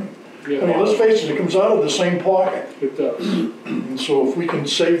some money. I mean, yeah, let's face it, it comes out of the same pocket. it does. And so if we can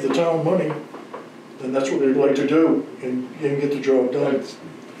save the town money, then that's what we'd like to do and get the job done.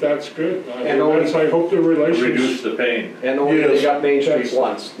 That's good. And only- I hope the Reduce relations, the pain. And only they Yes. got Main Street That's-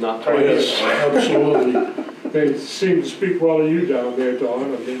 once, not twice. Yes, absolutely. they seem to speak well of you down there,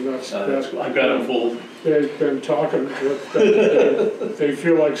 Don. I mean, that's. I've got them full. They've been talking, they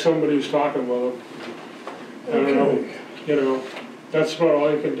feel like somebody's talking with them. I don't know, that's about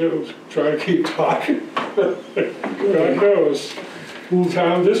all you can do, is try to keep talking. God knows,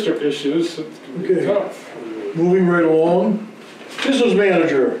 town district issues, it's Okay. tough. Moving right along, business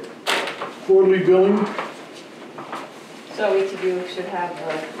manager, quarterly billing. So each of you should have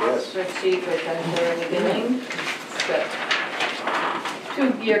a Yes. spreadsheet with quarterly billing. It's got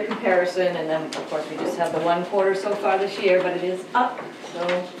 2-year comparison, and then, of course, we just have the 1 quarter so far this year, but it is up, so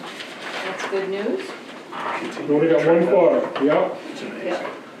that's good news. We only got 1 quarter, yeah. Yeah.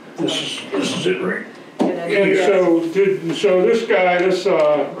 This is it, right? And then And you guys- so this guy, this,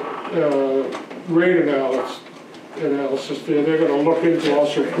 rate analysis there, they're gonna look into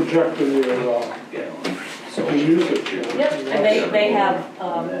also projecting your usage. Yep, and they have,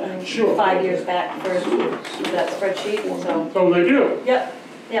 Sure. 5 years back for that spreadsheet, so, Oh, they do? yep,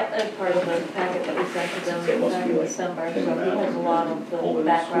 as part of the packet that we sent to them back in December, so he has a lot of the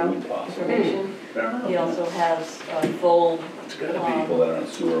background information. He also has a full,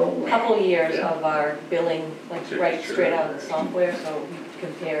 couple years of our billing, like right straight out of the software, so we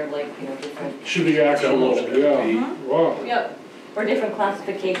compare different, Should be actual, yeah, wow. yep, or different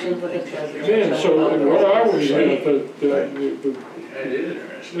classifications with it. Man, so what are we at, I did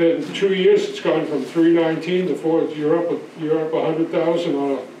interesting. in 2 years, it's gone from 319 to 4, you're up 100,000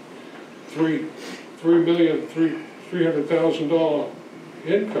 on a $3,300,000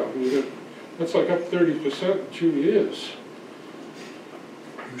 income. That's like up 30% in 2 years.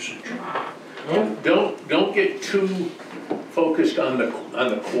 Huh? Don't get too focused on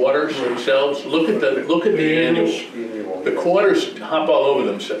the quarters themselves. Look at the annuals. The quarters hop all over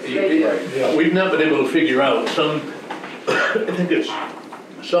themselves. We've not been able to figure out I think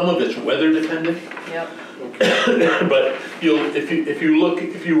some of it's weather dependent. Yep, But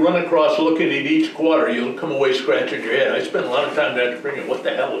if you run across looking at each quarter, you'll come away scratching your head. I spent a lot of time after figuring what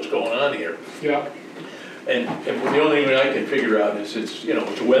the hell is going on here. Yeah, And the only thing I can figure out is it's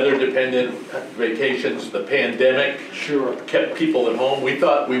weather dependent, vacations, the pandemic sure, kept people at home. We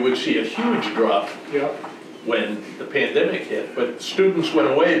thought we would see a huge drop yeah. when the pandemic hit, but students went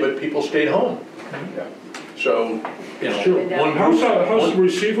away, but people stayed home. So, Sure. one How's group, the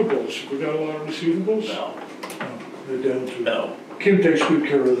receivables? We got a lot of receivables? no, They're down to, no. Kim takes good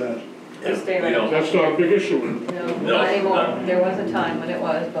care of that. we stay We right don't. on. That's not a big issue. No, No, not anymore. no. There was a time when it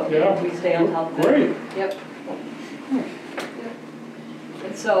was, but Yeah. we stay on top of it. Great. Yep.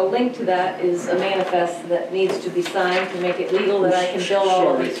 And so linked to that is a manifest that needs to be signed to make it legal that I can bill all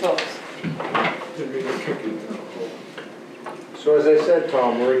of Sorry. these folks. Didn't mean to kick you. So as I said,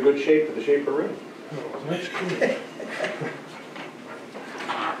 Tom, we're in good shape for the Shaper Rim. Oh, that's good.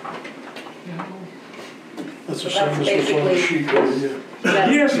 That's the So same that's as what's on the basically- sheet right here.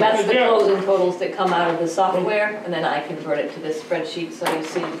 Yes, That's the yeah. closing totals that come out of the software, and then I convert it to this spreadsheet, so you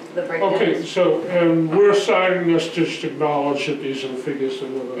see the Okay, breakdowns. so, and we're signing this just to acknowledge that these are the figures that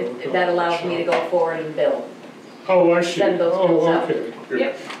we're. That allows me to go forward and bill. Oh, I see. send those bills Oh, out. okay.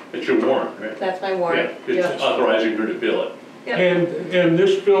 Yep, It's your warrant, right? that's my Yeah, warrant. it's authorizing her to bill it. Yep. And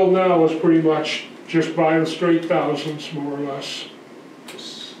this bill now is pretty much just by the straight thousands, more or less.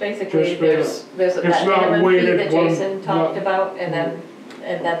 Basically, Just there's It's that not minimum fee weighted that one- Jason talked not- about, and then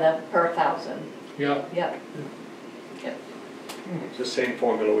the per thousand, Yeah, yep. Yep, It's the same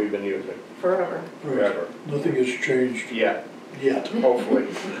formula we've been using forever. forever. Nothing has changed Yeah, yet. hopefully.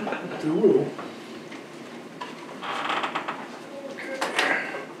 It will.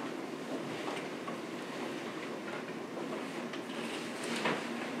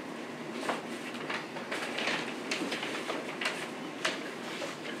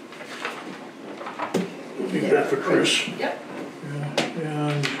 Leave that for Chris. Yep. Yeah,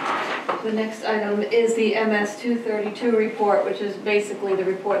 and The next item is the MS 232 report, which is basically the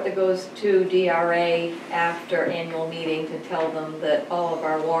report that goes to DRA after annual meeting to tell them that all of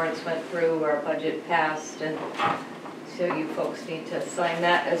our warrants went through, our budget passed, and so you folks need to sign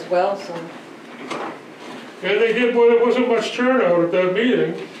that as well, so. and they did, well, there wasn't much turnout at that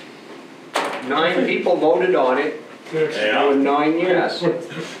meeting. 9 people voted on it, Yes. and 9 yes.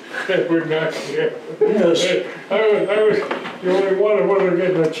 They were not here. yes, I was the only one that wasn't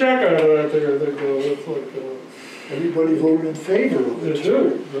getting a check out of that thing, I think, it's like, everybody voted in favor of it that's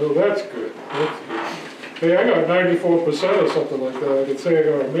too. it. Well, that's good, that's good. Hey, I got 94% or something like that, I could say I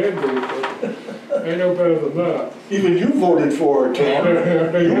got a mandate, but I know better than that. Even you voted for it, Tom.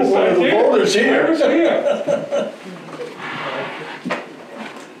 You were one of the voters I here. was here.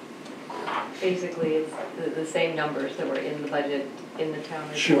 Basically, it's the same numbers that were in the budget in the town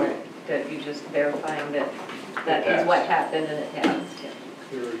Sure. report, that you just verifying that that is what happened and it has. Yeah.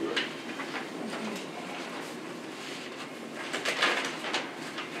 Very good.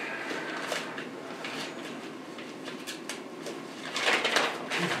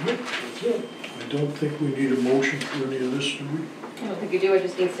 That's it. I don't think we need a motion for any of this, do we? I don't think you do, I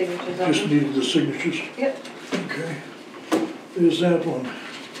just need signatures on Just them. needed the signatures. Yep. Okay. There's that one.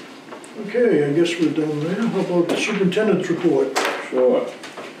 Okay, I guess we're done there. How about the superintendent's report? Sure.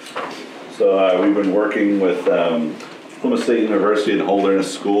 So we've been working with Plymouth State University and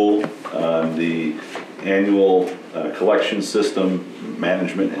Holderness School on the annual collection system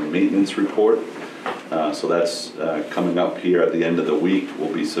management and maintenance report. So that's coming up here at the end of the week.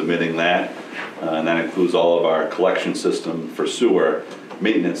 We'll be submitting that. And that includes all of our collection system for sewer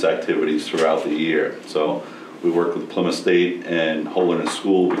maintenance activities throughout the year. So we work with Plymouth State and Holderness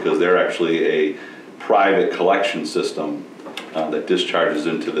School because they're actually a private collection system that discharges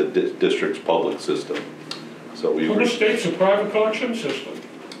into the district's public system. So we Plymouth State's a private collection system.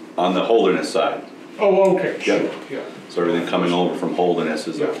 on the Holderness side. Oh, okay, sure, Yep. yeah, So everything coming over from Holderness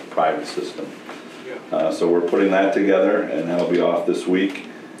is a Yeah. private system. yeah. So we're putting that together, and that'll be off this week.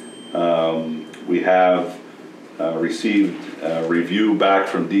 We have received a review back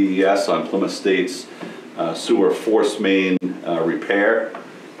from DES on Plymouth State's sewer force main repair.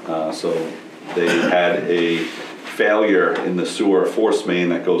 So they had a failure in the sewer force main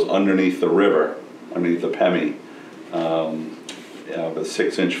that goes underneath the river, underneath the Pemmy. A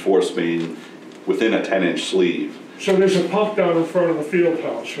 6-inch force main within a 10-inch sleeve. So there's a pump down in front of the field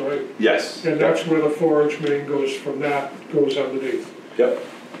house, right? Yes. And that's where the 4-inch main goes from, that goes underneath. Yep.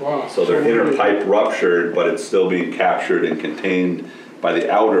 Wow. So their inner pipe ruptured, but it's still being captured and contained by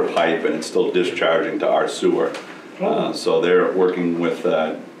the outer pipe, and it's still discharging to our sewer. So they're working with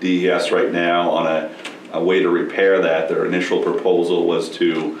DES right now on a way to repair that. Their initial proposal was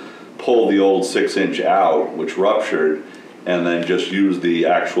to pull the old 6-inch out, which ruptured, and then just use the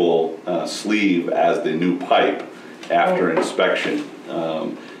actual sleeve as the new pipe after inspection.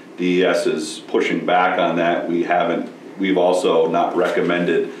 DES is pushing back on that. We've also not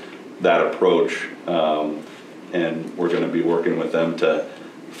recommended that approach, and we're gonna be working with them to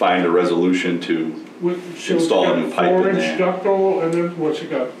find a resolution to So install a new pipe in 4-inch there. ductile, and then what's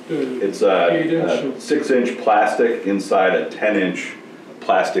it got? It's 8-inch a or- 6-inch plastic inside a 10-inch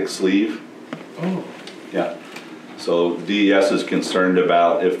plastic sleeve. Oh, Yeah. So DES is concerned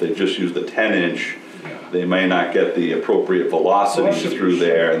about if they just use the 10-inch, yeah. they may not get the appropriate velocity Velocity. through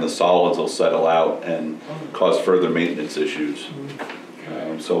there, and the solids will settle out and cause further maintenance issues.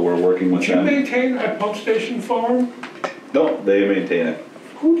 So we're working with Do you them. maintain that pump station farm? No, they maintain it.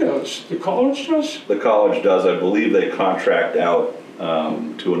 Who does? The college does? The college does. I believe they contract out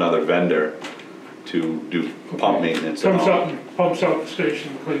to another vendor to do pump maintenance and Comes all. out and pumps out the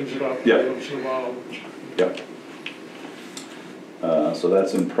station, cleans it up. Yeah. Once in a while. Yep. So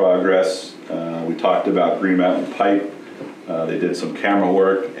that's in progress. We talked about Green Mountain Pipe. They did some camera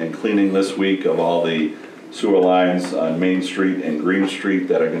work and cleaning this week of all the sewer lines on Main Street and Green Street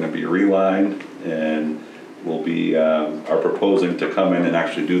that are going to be relined, and will be are proposing to come in and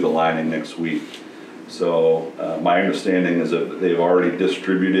actually do the lining next week. So my understanding is that they've already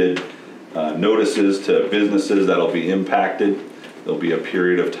distributed notices to businesses that'll be impacted There'll be a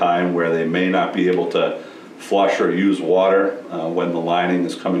period of time where they may not be able to flush or use water when the lining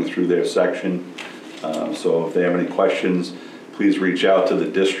is coming through their section. So if they have any questions, please reach out to the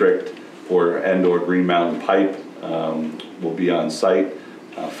district or Green Mountain Pipe. We'll be on site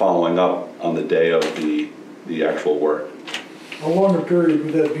following up on the day of the actual work. How long a period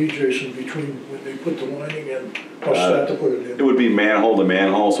would that be, Jason, between when they put the lining in, or start to put it It in? would be manhole to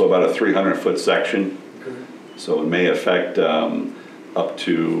manhole, so about a 300-foot section. Okay. So it may affect up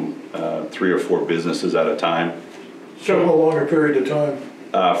to 3 or 4 businesses at a time. So how long a period of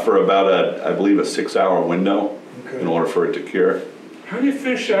time? For about I believe a 6-hour window Okay. in order for it to cure. How do you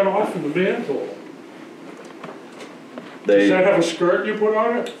finish that off in the manhole? Does They, that have a skirt you put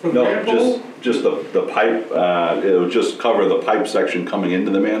on it for the no, manhole? just the pipe, it'll just cover the pipe section coming into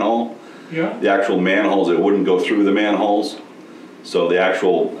the manhole. Yeah, The actual manholes, it wouldn't go through the manholes. So the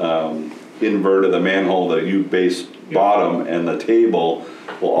actual invert of the manhole, the U-base bottom and the table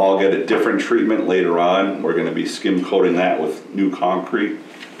will all get a different treatment later on. We're gonna be skim coating that with new concrete.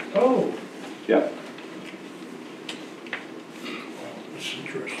 oh, Yeah. That's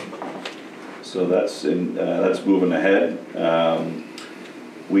interesting. So that's moving ahead.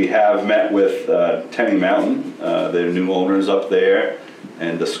 We have met with Tenny Mountain, their new owners up there,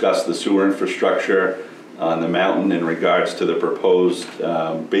 and discussed the sewer infrastructure on the mountain in regards to the proposed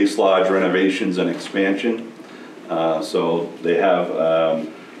base lodge renovations and expansion. So they have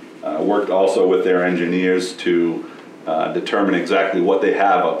worked also with their engineers to determine exactly what they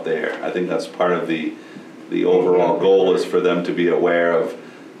have up there. I think that's part of the overall goal, is for them to be aware of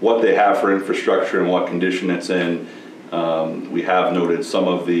what they have for infrastructure and what condition it's in. We have noted some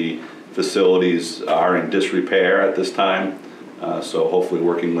of the facilities are in disrepair at this time, so hopefully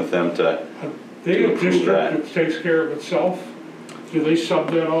working with them to they a improve district that. that takes care of itself? Do they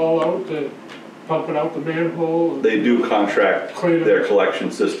sub that all out, to pump it out the manhole? They do contract Clean it. their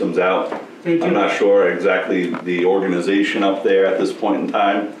collection systems out. They do? I'm not sure exactly the organization up there at this point in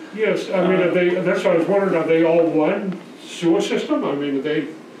time. Yes, I mean, are they, that's what I was wondering, are they all one sewer system? I mean, you think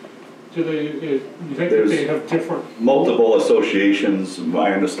that There's they have different? Multiple associations,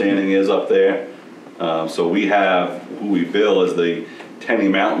 my understanding is, up there. So we have, who we bill as the Tenny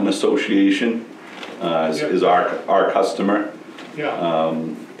Mountain Association, is our customer. Yeah,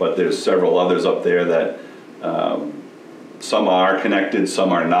 But there's several others up there that, some are connected,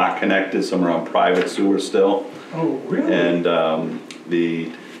 some are not connected, some are on private sewer still. oh, really? And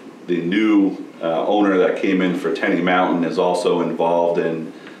the new owner that came in for Tenny Mountain is also involved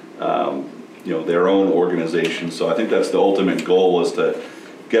in their own organization. So I think that's the ultimate goal, is to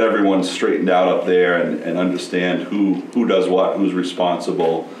get everyone straightened out up there and understand who does what, who's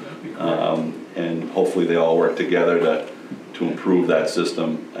responsible, and hopefully they all work together to improve that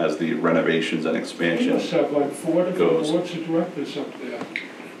system as the renovations and You expansion. must have like 4 different goes. boards of directors up there.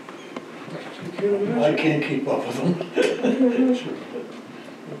 I can't keep up with them.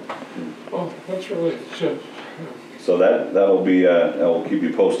 Oh, that's really, So that'll be, I'll keep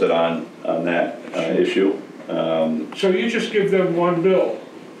you posted on that issue. so you just give them one bill?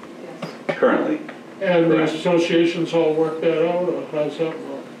 Currently, And the Correct. associations all work that out, or how's that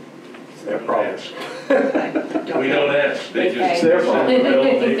work? It's their problem. We don't ask, they just Okay. send the bill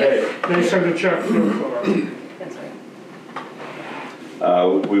and they pay. They send a check through for it. That's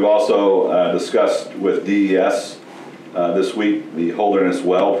right. we've also discussed with DES this week the Holderness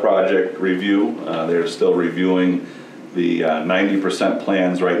Well project review. They're still reviewing the 90%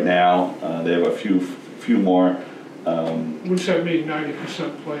 plans right now. They have a few more. What's that mean,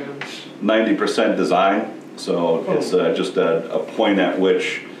 90% plans? 90% design, so it's just a point at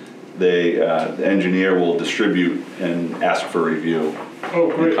which the engineer will distribute and ask for review. Oh,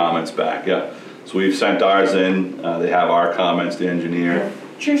 And great. comments back, yeah. So we've sent ours in, they have our comments, the engineer.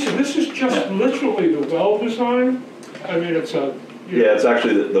 Jason, this is just Yeah. literally the well design? I mean, it's a... Yeah, it's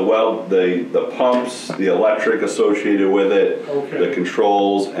actually the well, the pumps, the electric associated with it, Okay. the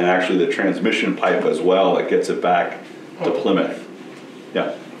controls, and actually the transmission pipe as well that gets it back to Oh. Plymouth.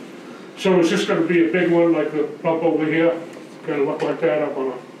 Yeah, So is this gonna be a big one like the pump over here? Gonna look like that up on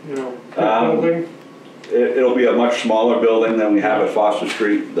a, big building? it'll be a much smaller building than we have at Foster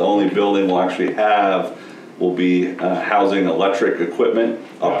Street. The only building we'll actually have will be housing electric equipment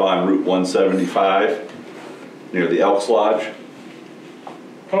up Yeah. on Route 175 near the Elks Lodge.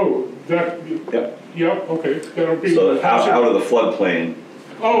 Oh, that, Yep. yeah, okay, that'll be... So out of the floodplain,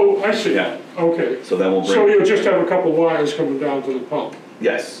 Oh, I see. Yeah. Okay. so then we'll So bring, you'll just have a couple wires coming down to the pump?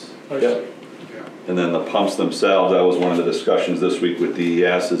 yes. I Yep. see. And then the pumps themselves, that was one of the discussions this week with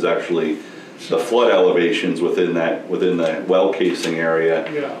DES, is actually the flood elevations within the well casing area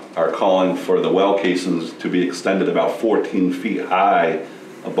Yeah. are calling for the well casings to be extended about 14 feet high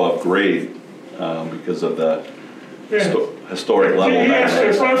above grade because of the historic level. Yes,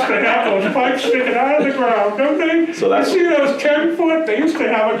 they're supposed to have those pipes sticking out of the ground, don't they? So that's- You see those 10-foot, they used to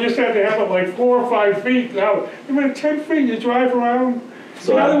have it, just had to have it like 4 or 5 feet. Now, you mean 10 feet, you drive around?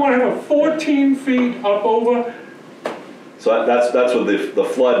 So Now they that- want to have 14 feet up over. So that's what the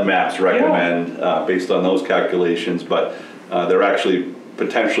flood maps recommend based on those calculations, but they're actually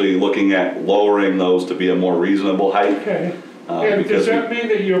potentially looking at lowering those to be a more reasonable height. Okay. And because does that mean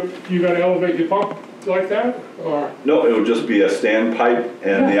that you got to elevate your pump like that, or? No, it would just be a standpipe,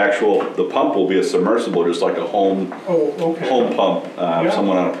 and the pump will be a submersible, just like a home Oh, okay. pump,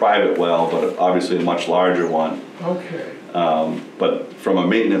 someone on a private well, but obviously a much larger one. Okay. But from a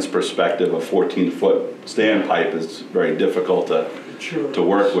maintenance perspective, a 14-foot standpipe is very difficult Sure. to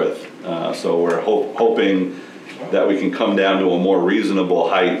work with. So we're hoping that we can come down to a more reasonable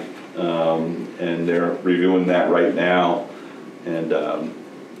height, and they're reviewing that right now. And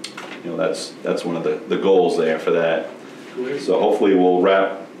that's one of the goals there for that. Great. So hopefully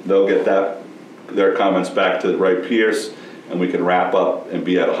they'll get their comments back to Wright Pierce, and we can wrap up and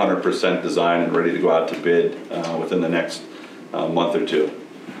be at 100% design and ready to go out to bid within the next month or two.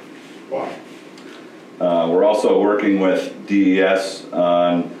 Wow. We're also working with DES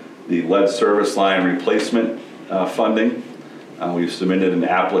on the lead service line replacement funding. We've submitted an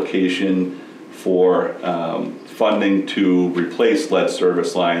application for funding to replace lead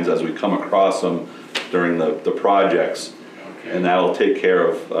service lines as we come across them during the projects. And that'll take care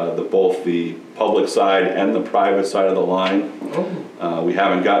of both the public side and the private side of the line. We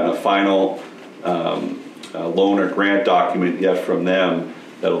haven't gotten a final loan or grant document yet from them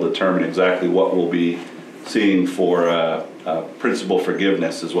that'll determine exactly what we'll be seeing for principal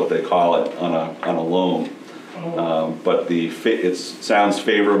forgiveness is what they call it on a loan. But it sounds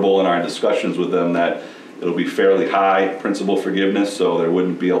favorable in our discussions with them that it'll be fairly high principal forgiveness, so there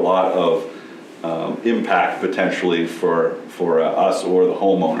wouldn't be a lot of impact potentially for us or the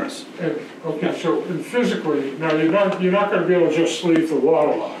homeowners. Okay, so physically, now you're not going to be able to just sleeve the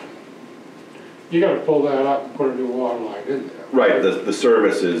water line. You got to pull that up and put a new water line in there. Right, the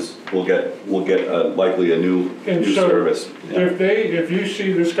services will get likely a new And so, service. Yeah. if you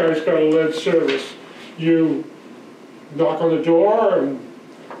see this guy's got a lead service, you knock on the door and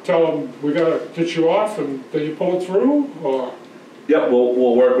tell him we got to get you off, and then you pull it through, or? Yep,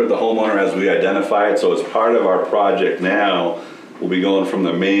 we'll work with the homeowner as we identify it. So as part of our project now, we'll be going from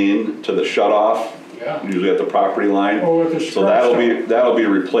the main to the shutoff, Yeah. usually at the property line. Oh, at the So that'll be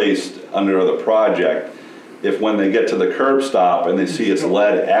replaced under the project. If when they get to the curb stop and they see it's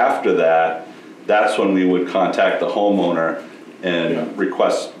lead after that, that's when we would contact the homeowner and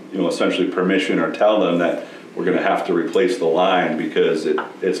request, essentially permission or tell them that we're gonna have to replace the line because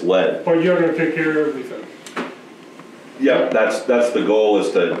it's lead. But you're going to take care of everything. Yeah, that's the goal,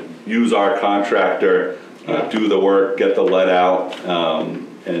 is to use our contractor, do the work, get the lead out,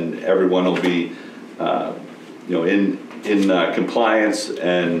 and everyone will be, in compliance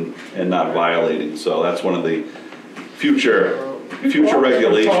and not violating. So that's one of the future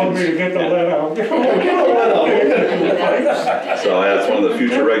regulations. Told me to get the lead out. So that's one of the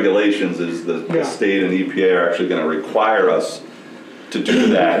future regulations, is the state and EPA are actually gonna require us to do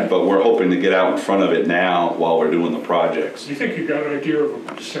that, but we're hoping to get out in front of it now while we're doing the projects. Do you think you got an idea of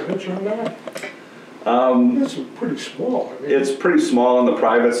a percentage on that? That's pretty small. I mean, It's pretty small on the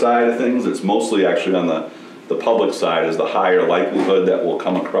private side of things. It's mostly actually on the public side is the higher likelihood that will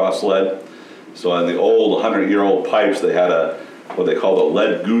come across lead. So on the old 100-year-old pipes, they had what they called a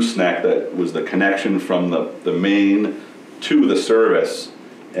lead gooseneck that was the connection from the main to the service.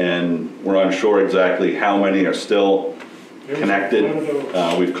 And we're unsure exactly how many are still connected.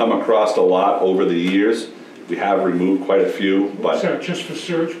 We've come across a lot over the years. We have removed quite a few, Is but that just for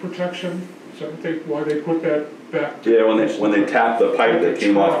surge protection? Is that why they put that back? yeah, when they tap the pipe that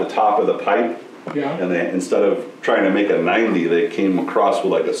came off the top of the pipe, Yeah, and they, instead of trying to make a 90, they came across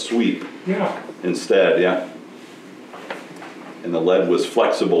with like a sweep yeah. instead, yeah. And the lead was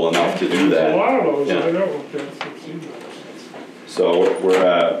flexible enough to do There's a that. lot of those, Yeah. I know. I've seen those. So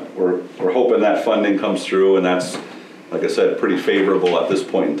we're hoping that funding comes through, and that's, like I said, pretty favorable at this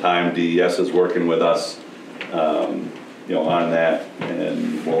point in time. DES is working with us, on that,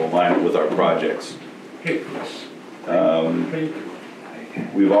 and we'll align it with our projects. Hey, Chris. Thank you.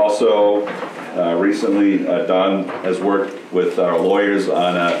 We've also recently, Don has worked with our lawyers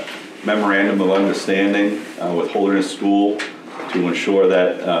on a memorandum of understanding with Holderness School to ensure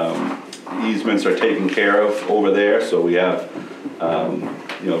that easements are taken care of over there. So we have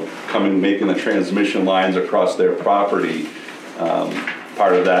making the transmission lines across their property.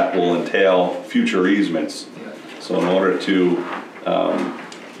 Part of that will entail future easements. So in order to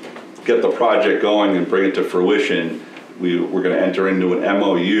get the project going and bring it to fruition, we're going to enter into an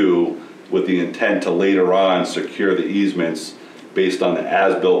MOU with the intent to later on secure the easements based on the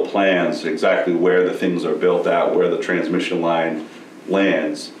as-built plans, exactly where the things are built out, where the transmission line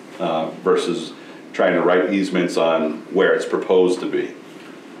lands, versus trying to write easements on where it's proposed to be.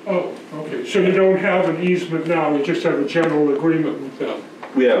 Oh, okay, so you don't have an easement now, you just have a general agreement with them?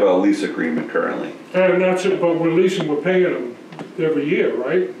 We have a lease agreement currently. And that's it, but we're leasing, we're paying them every year,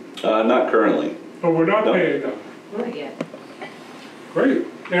 right? Not currently. Oh, we're not No. paying them? Not yet. Great,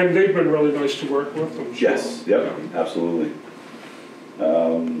 and they've been really nice to work with them, so. Yes, yep, absolutely.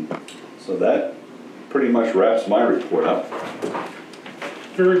 So that pretty much wraps my report up.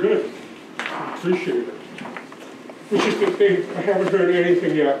 Very good, appreciate it. Which is the thing, I haven't heard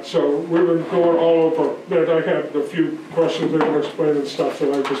anything yet, so we've been going all over, but I had a few questions they were explaining stuff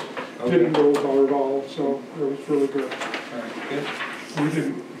that I just didn't know about at all, so it was really good. We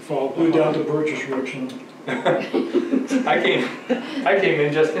didn't fall We're down behind. to purchase, Rick. I came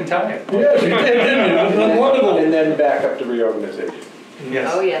in just in time. Yes, you did, didn't you? You've done wonderful. And then back up to reorganization.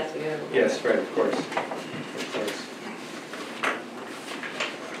 Yes. Oh, yes, we have. Yes, right, of course. Of course.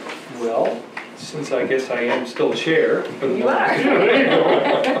 Well, since I guess I am still chair for the You moment, are. Yeah, there you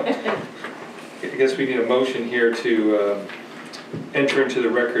go. I guess we need a motion here to enter into the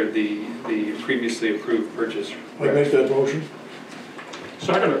record the previously approved purchase. I make that motion.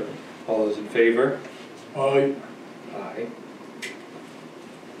 Second it. All those in favor? Aye. Aye.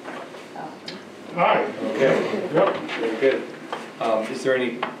 Aye. Okay, Yep. very good. Is there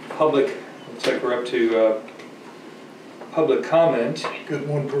any public, looks like we're up to public comment. Got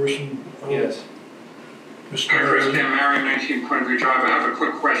one person. Yes. Mr. Hi, Chris Mayor. Mary, 19 Quincy Drive. I have a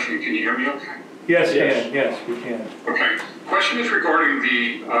quick question. Can you hear me okay? Yes, Yes. Dan, yes, we can. Okay. Question is regarding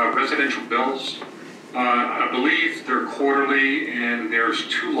the residential bills. I believe they're quarterly, and there's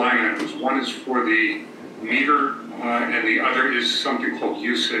two line items. One is for the meter, and the other is something called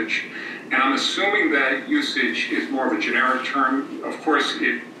usage. And I'm assuming that usage is more of a generic term. Of course,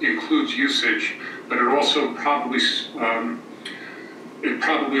 it includes usage, but it also probably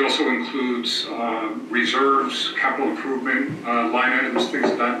also includes reserves, capital improvement, line items, things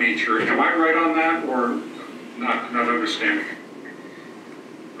of that nature. Am I right on that, or not understanding?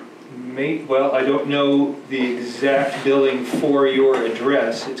 Well, I don't know the exact billing for your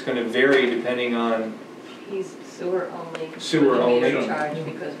address. It's going to vary depending on, He's sewer only. Sewer with the meter only. charge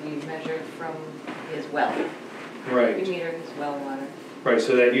because we measured from his well. We right, meter his well water. right,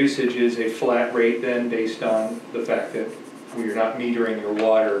 so that usage is a flat rate then based on the fact that we're not metering your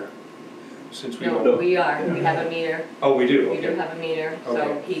water since we No, don't. we are, we have a meter, Oh, we do, we do okay. have a meter, so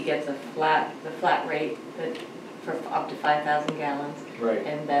Okay. he gets the flat rate that, for up to 5,000 gallons, Right,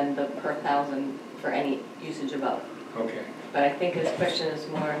 and then the per thousand for any usage above. okay. But I think his question is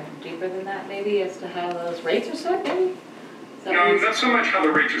more deeper than that, maybe, as to how those rates are set, maybe? Is that what No, he's- not so much how the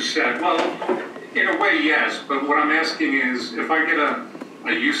rates are set. Well, in a way, yes, but what I'm asking is, if I get a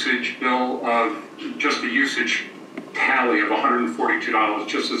usage bill of, just a usage tally of $142,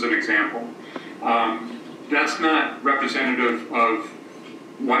 just as an example, that's not representative of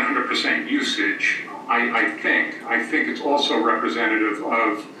 100% usage, I think. I think it's also representative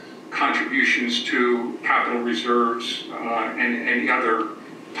of contributions to capital reserves and any other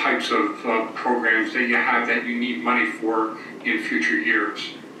types of programs that you have that you need money for in future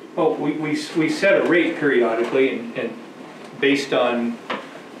years. Well, we set a rate periodically and based on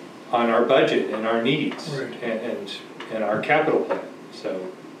our budget and our needs Right. and our capital plan, so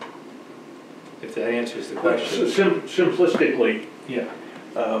if that answers the So question. simplistically, Yeah,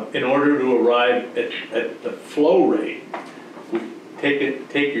 in order to arrive at the flow rate, we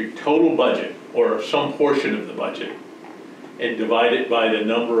take your total budget, or some portion of the budget, and divide it by the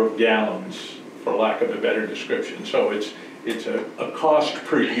number of gallons, for lack of a better description. So it's a cost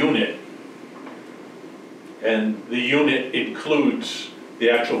per unit, and the unit includes the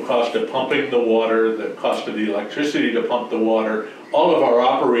actual cost of pumping the water, the cost of the electricity to pump the water, all of our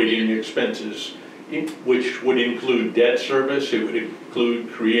operating expenses, which would include debt service, it would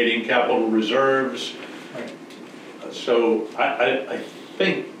include creating capital reserves. Right. So I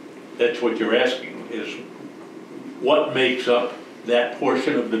think that's what you're asking, is what makes up that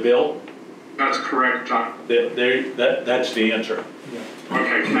portion of the bill? That's correct, John. That's the answer.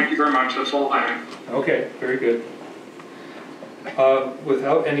 Okay, thank you very much. That's all I have. okay, very good.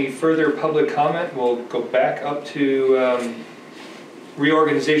 Without any further public comment, we'll go back up to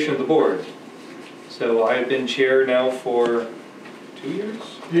reorganization of the board. So I have been chair now for 2 years?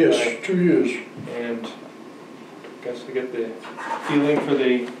 Yes, 2 years. And I guess I get the feeling for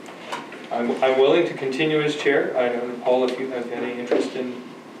I'm willing to continue as chair. I don't know, Paul, if you have any interest in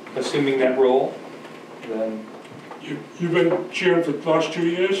assuming that role, then You've been chair for the last 2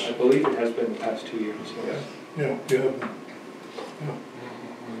 years? I believe it has been the past 2 years, yes. Yeah, yeah.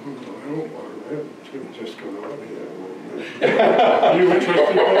 Just go on here. Are you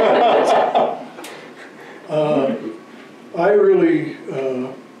interested? I really,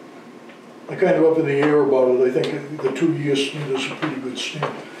 I kind of up in the air about it. I think the 2 year stint is a pretty good stint.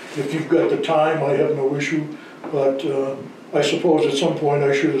 If you've got the time, I have no issue, but I suppose at some point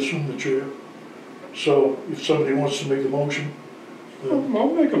I should assume the chair. So if somebody wants to make a motion. I'll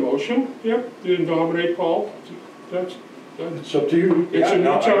make a motion, yep, you nominate Paul, that's, It's up to you. it's a Yeah, new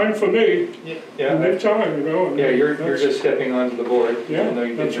no, time for me, a Yeah, new time, you know. and yeah, you're that's- just stepping onto the board, Yeah, even though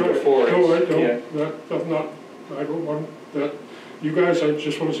you've been that's here right. before. No, I Yeah. don't, that's not, I don't want that, you guys, I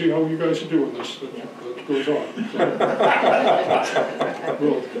just wanna see how you guys are doing this, that goes on.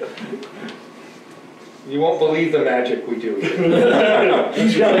 Well, You won't believe the magic we do here.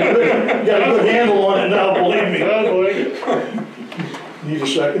 He's got a good handle on it now, believe me. I like it. Need a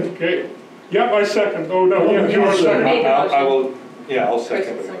second? Okay, yeah, I second, oh, no, yeah, you're a second, Make a motion. I will, yeah, I'll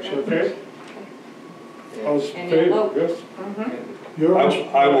second Chris the will motion. second. okay? I was And you'll favor, vote. yes? You're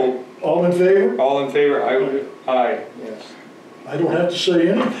I will, all in favor? all in favor, aye, yes. I don't have to say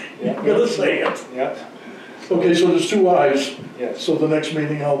anything. Yeah. I'm gonna say it. Yeah, Okay, so there's 2 ayes. yes. So the next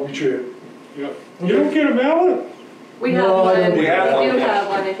meeting I'll be chair. Yeah. You don't get a ballot? We have No, I one, don't we think I do have one. have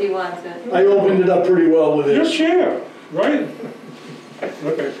one if he wants it. I opened it up pretty well with You're this. chair, right?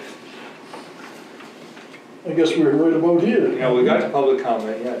 Okay. I guess we're right about here. You know, we got to public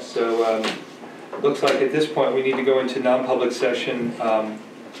comment, yes, so, looks like at this point, we need to go into non-public session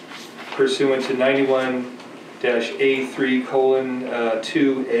pursuant to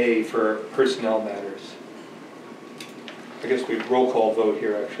 91-A3:2A for personnel matters. I guess we roll call vote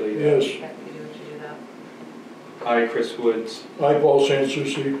here, actually. Yes. Yeah, we do do that. Aye, Chris Woods. I, Paul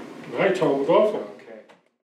Sansucci. I told off on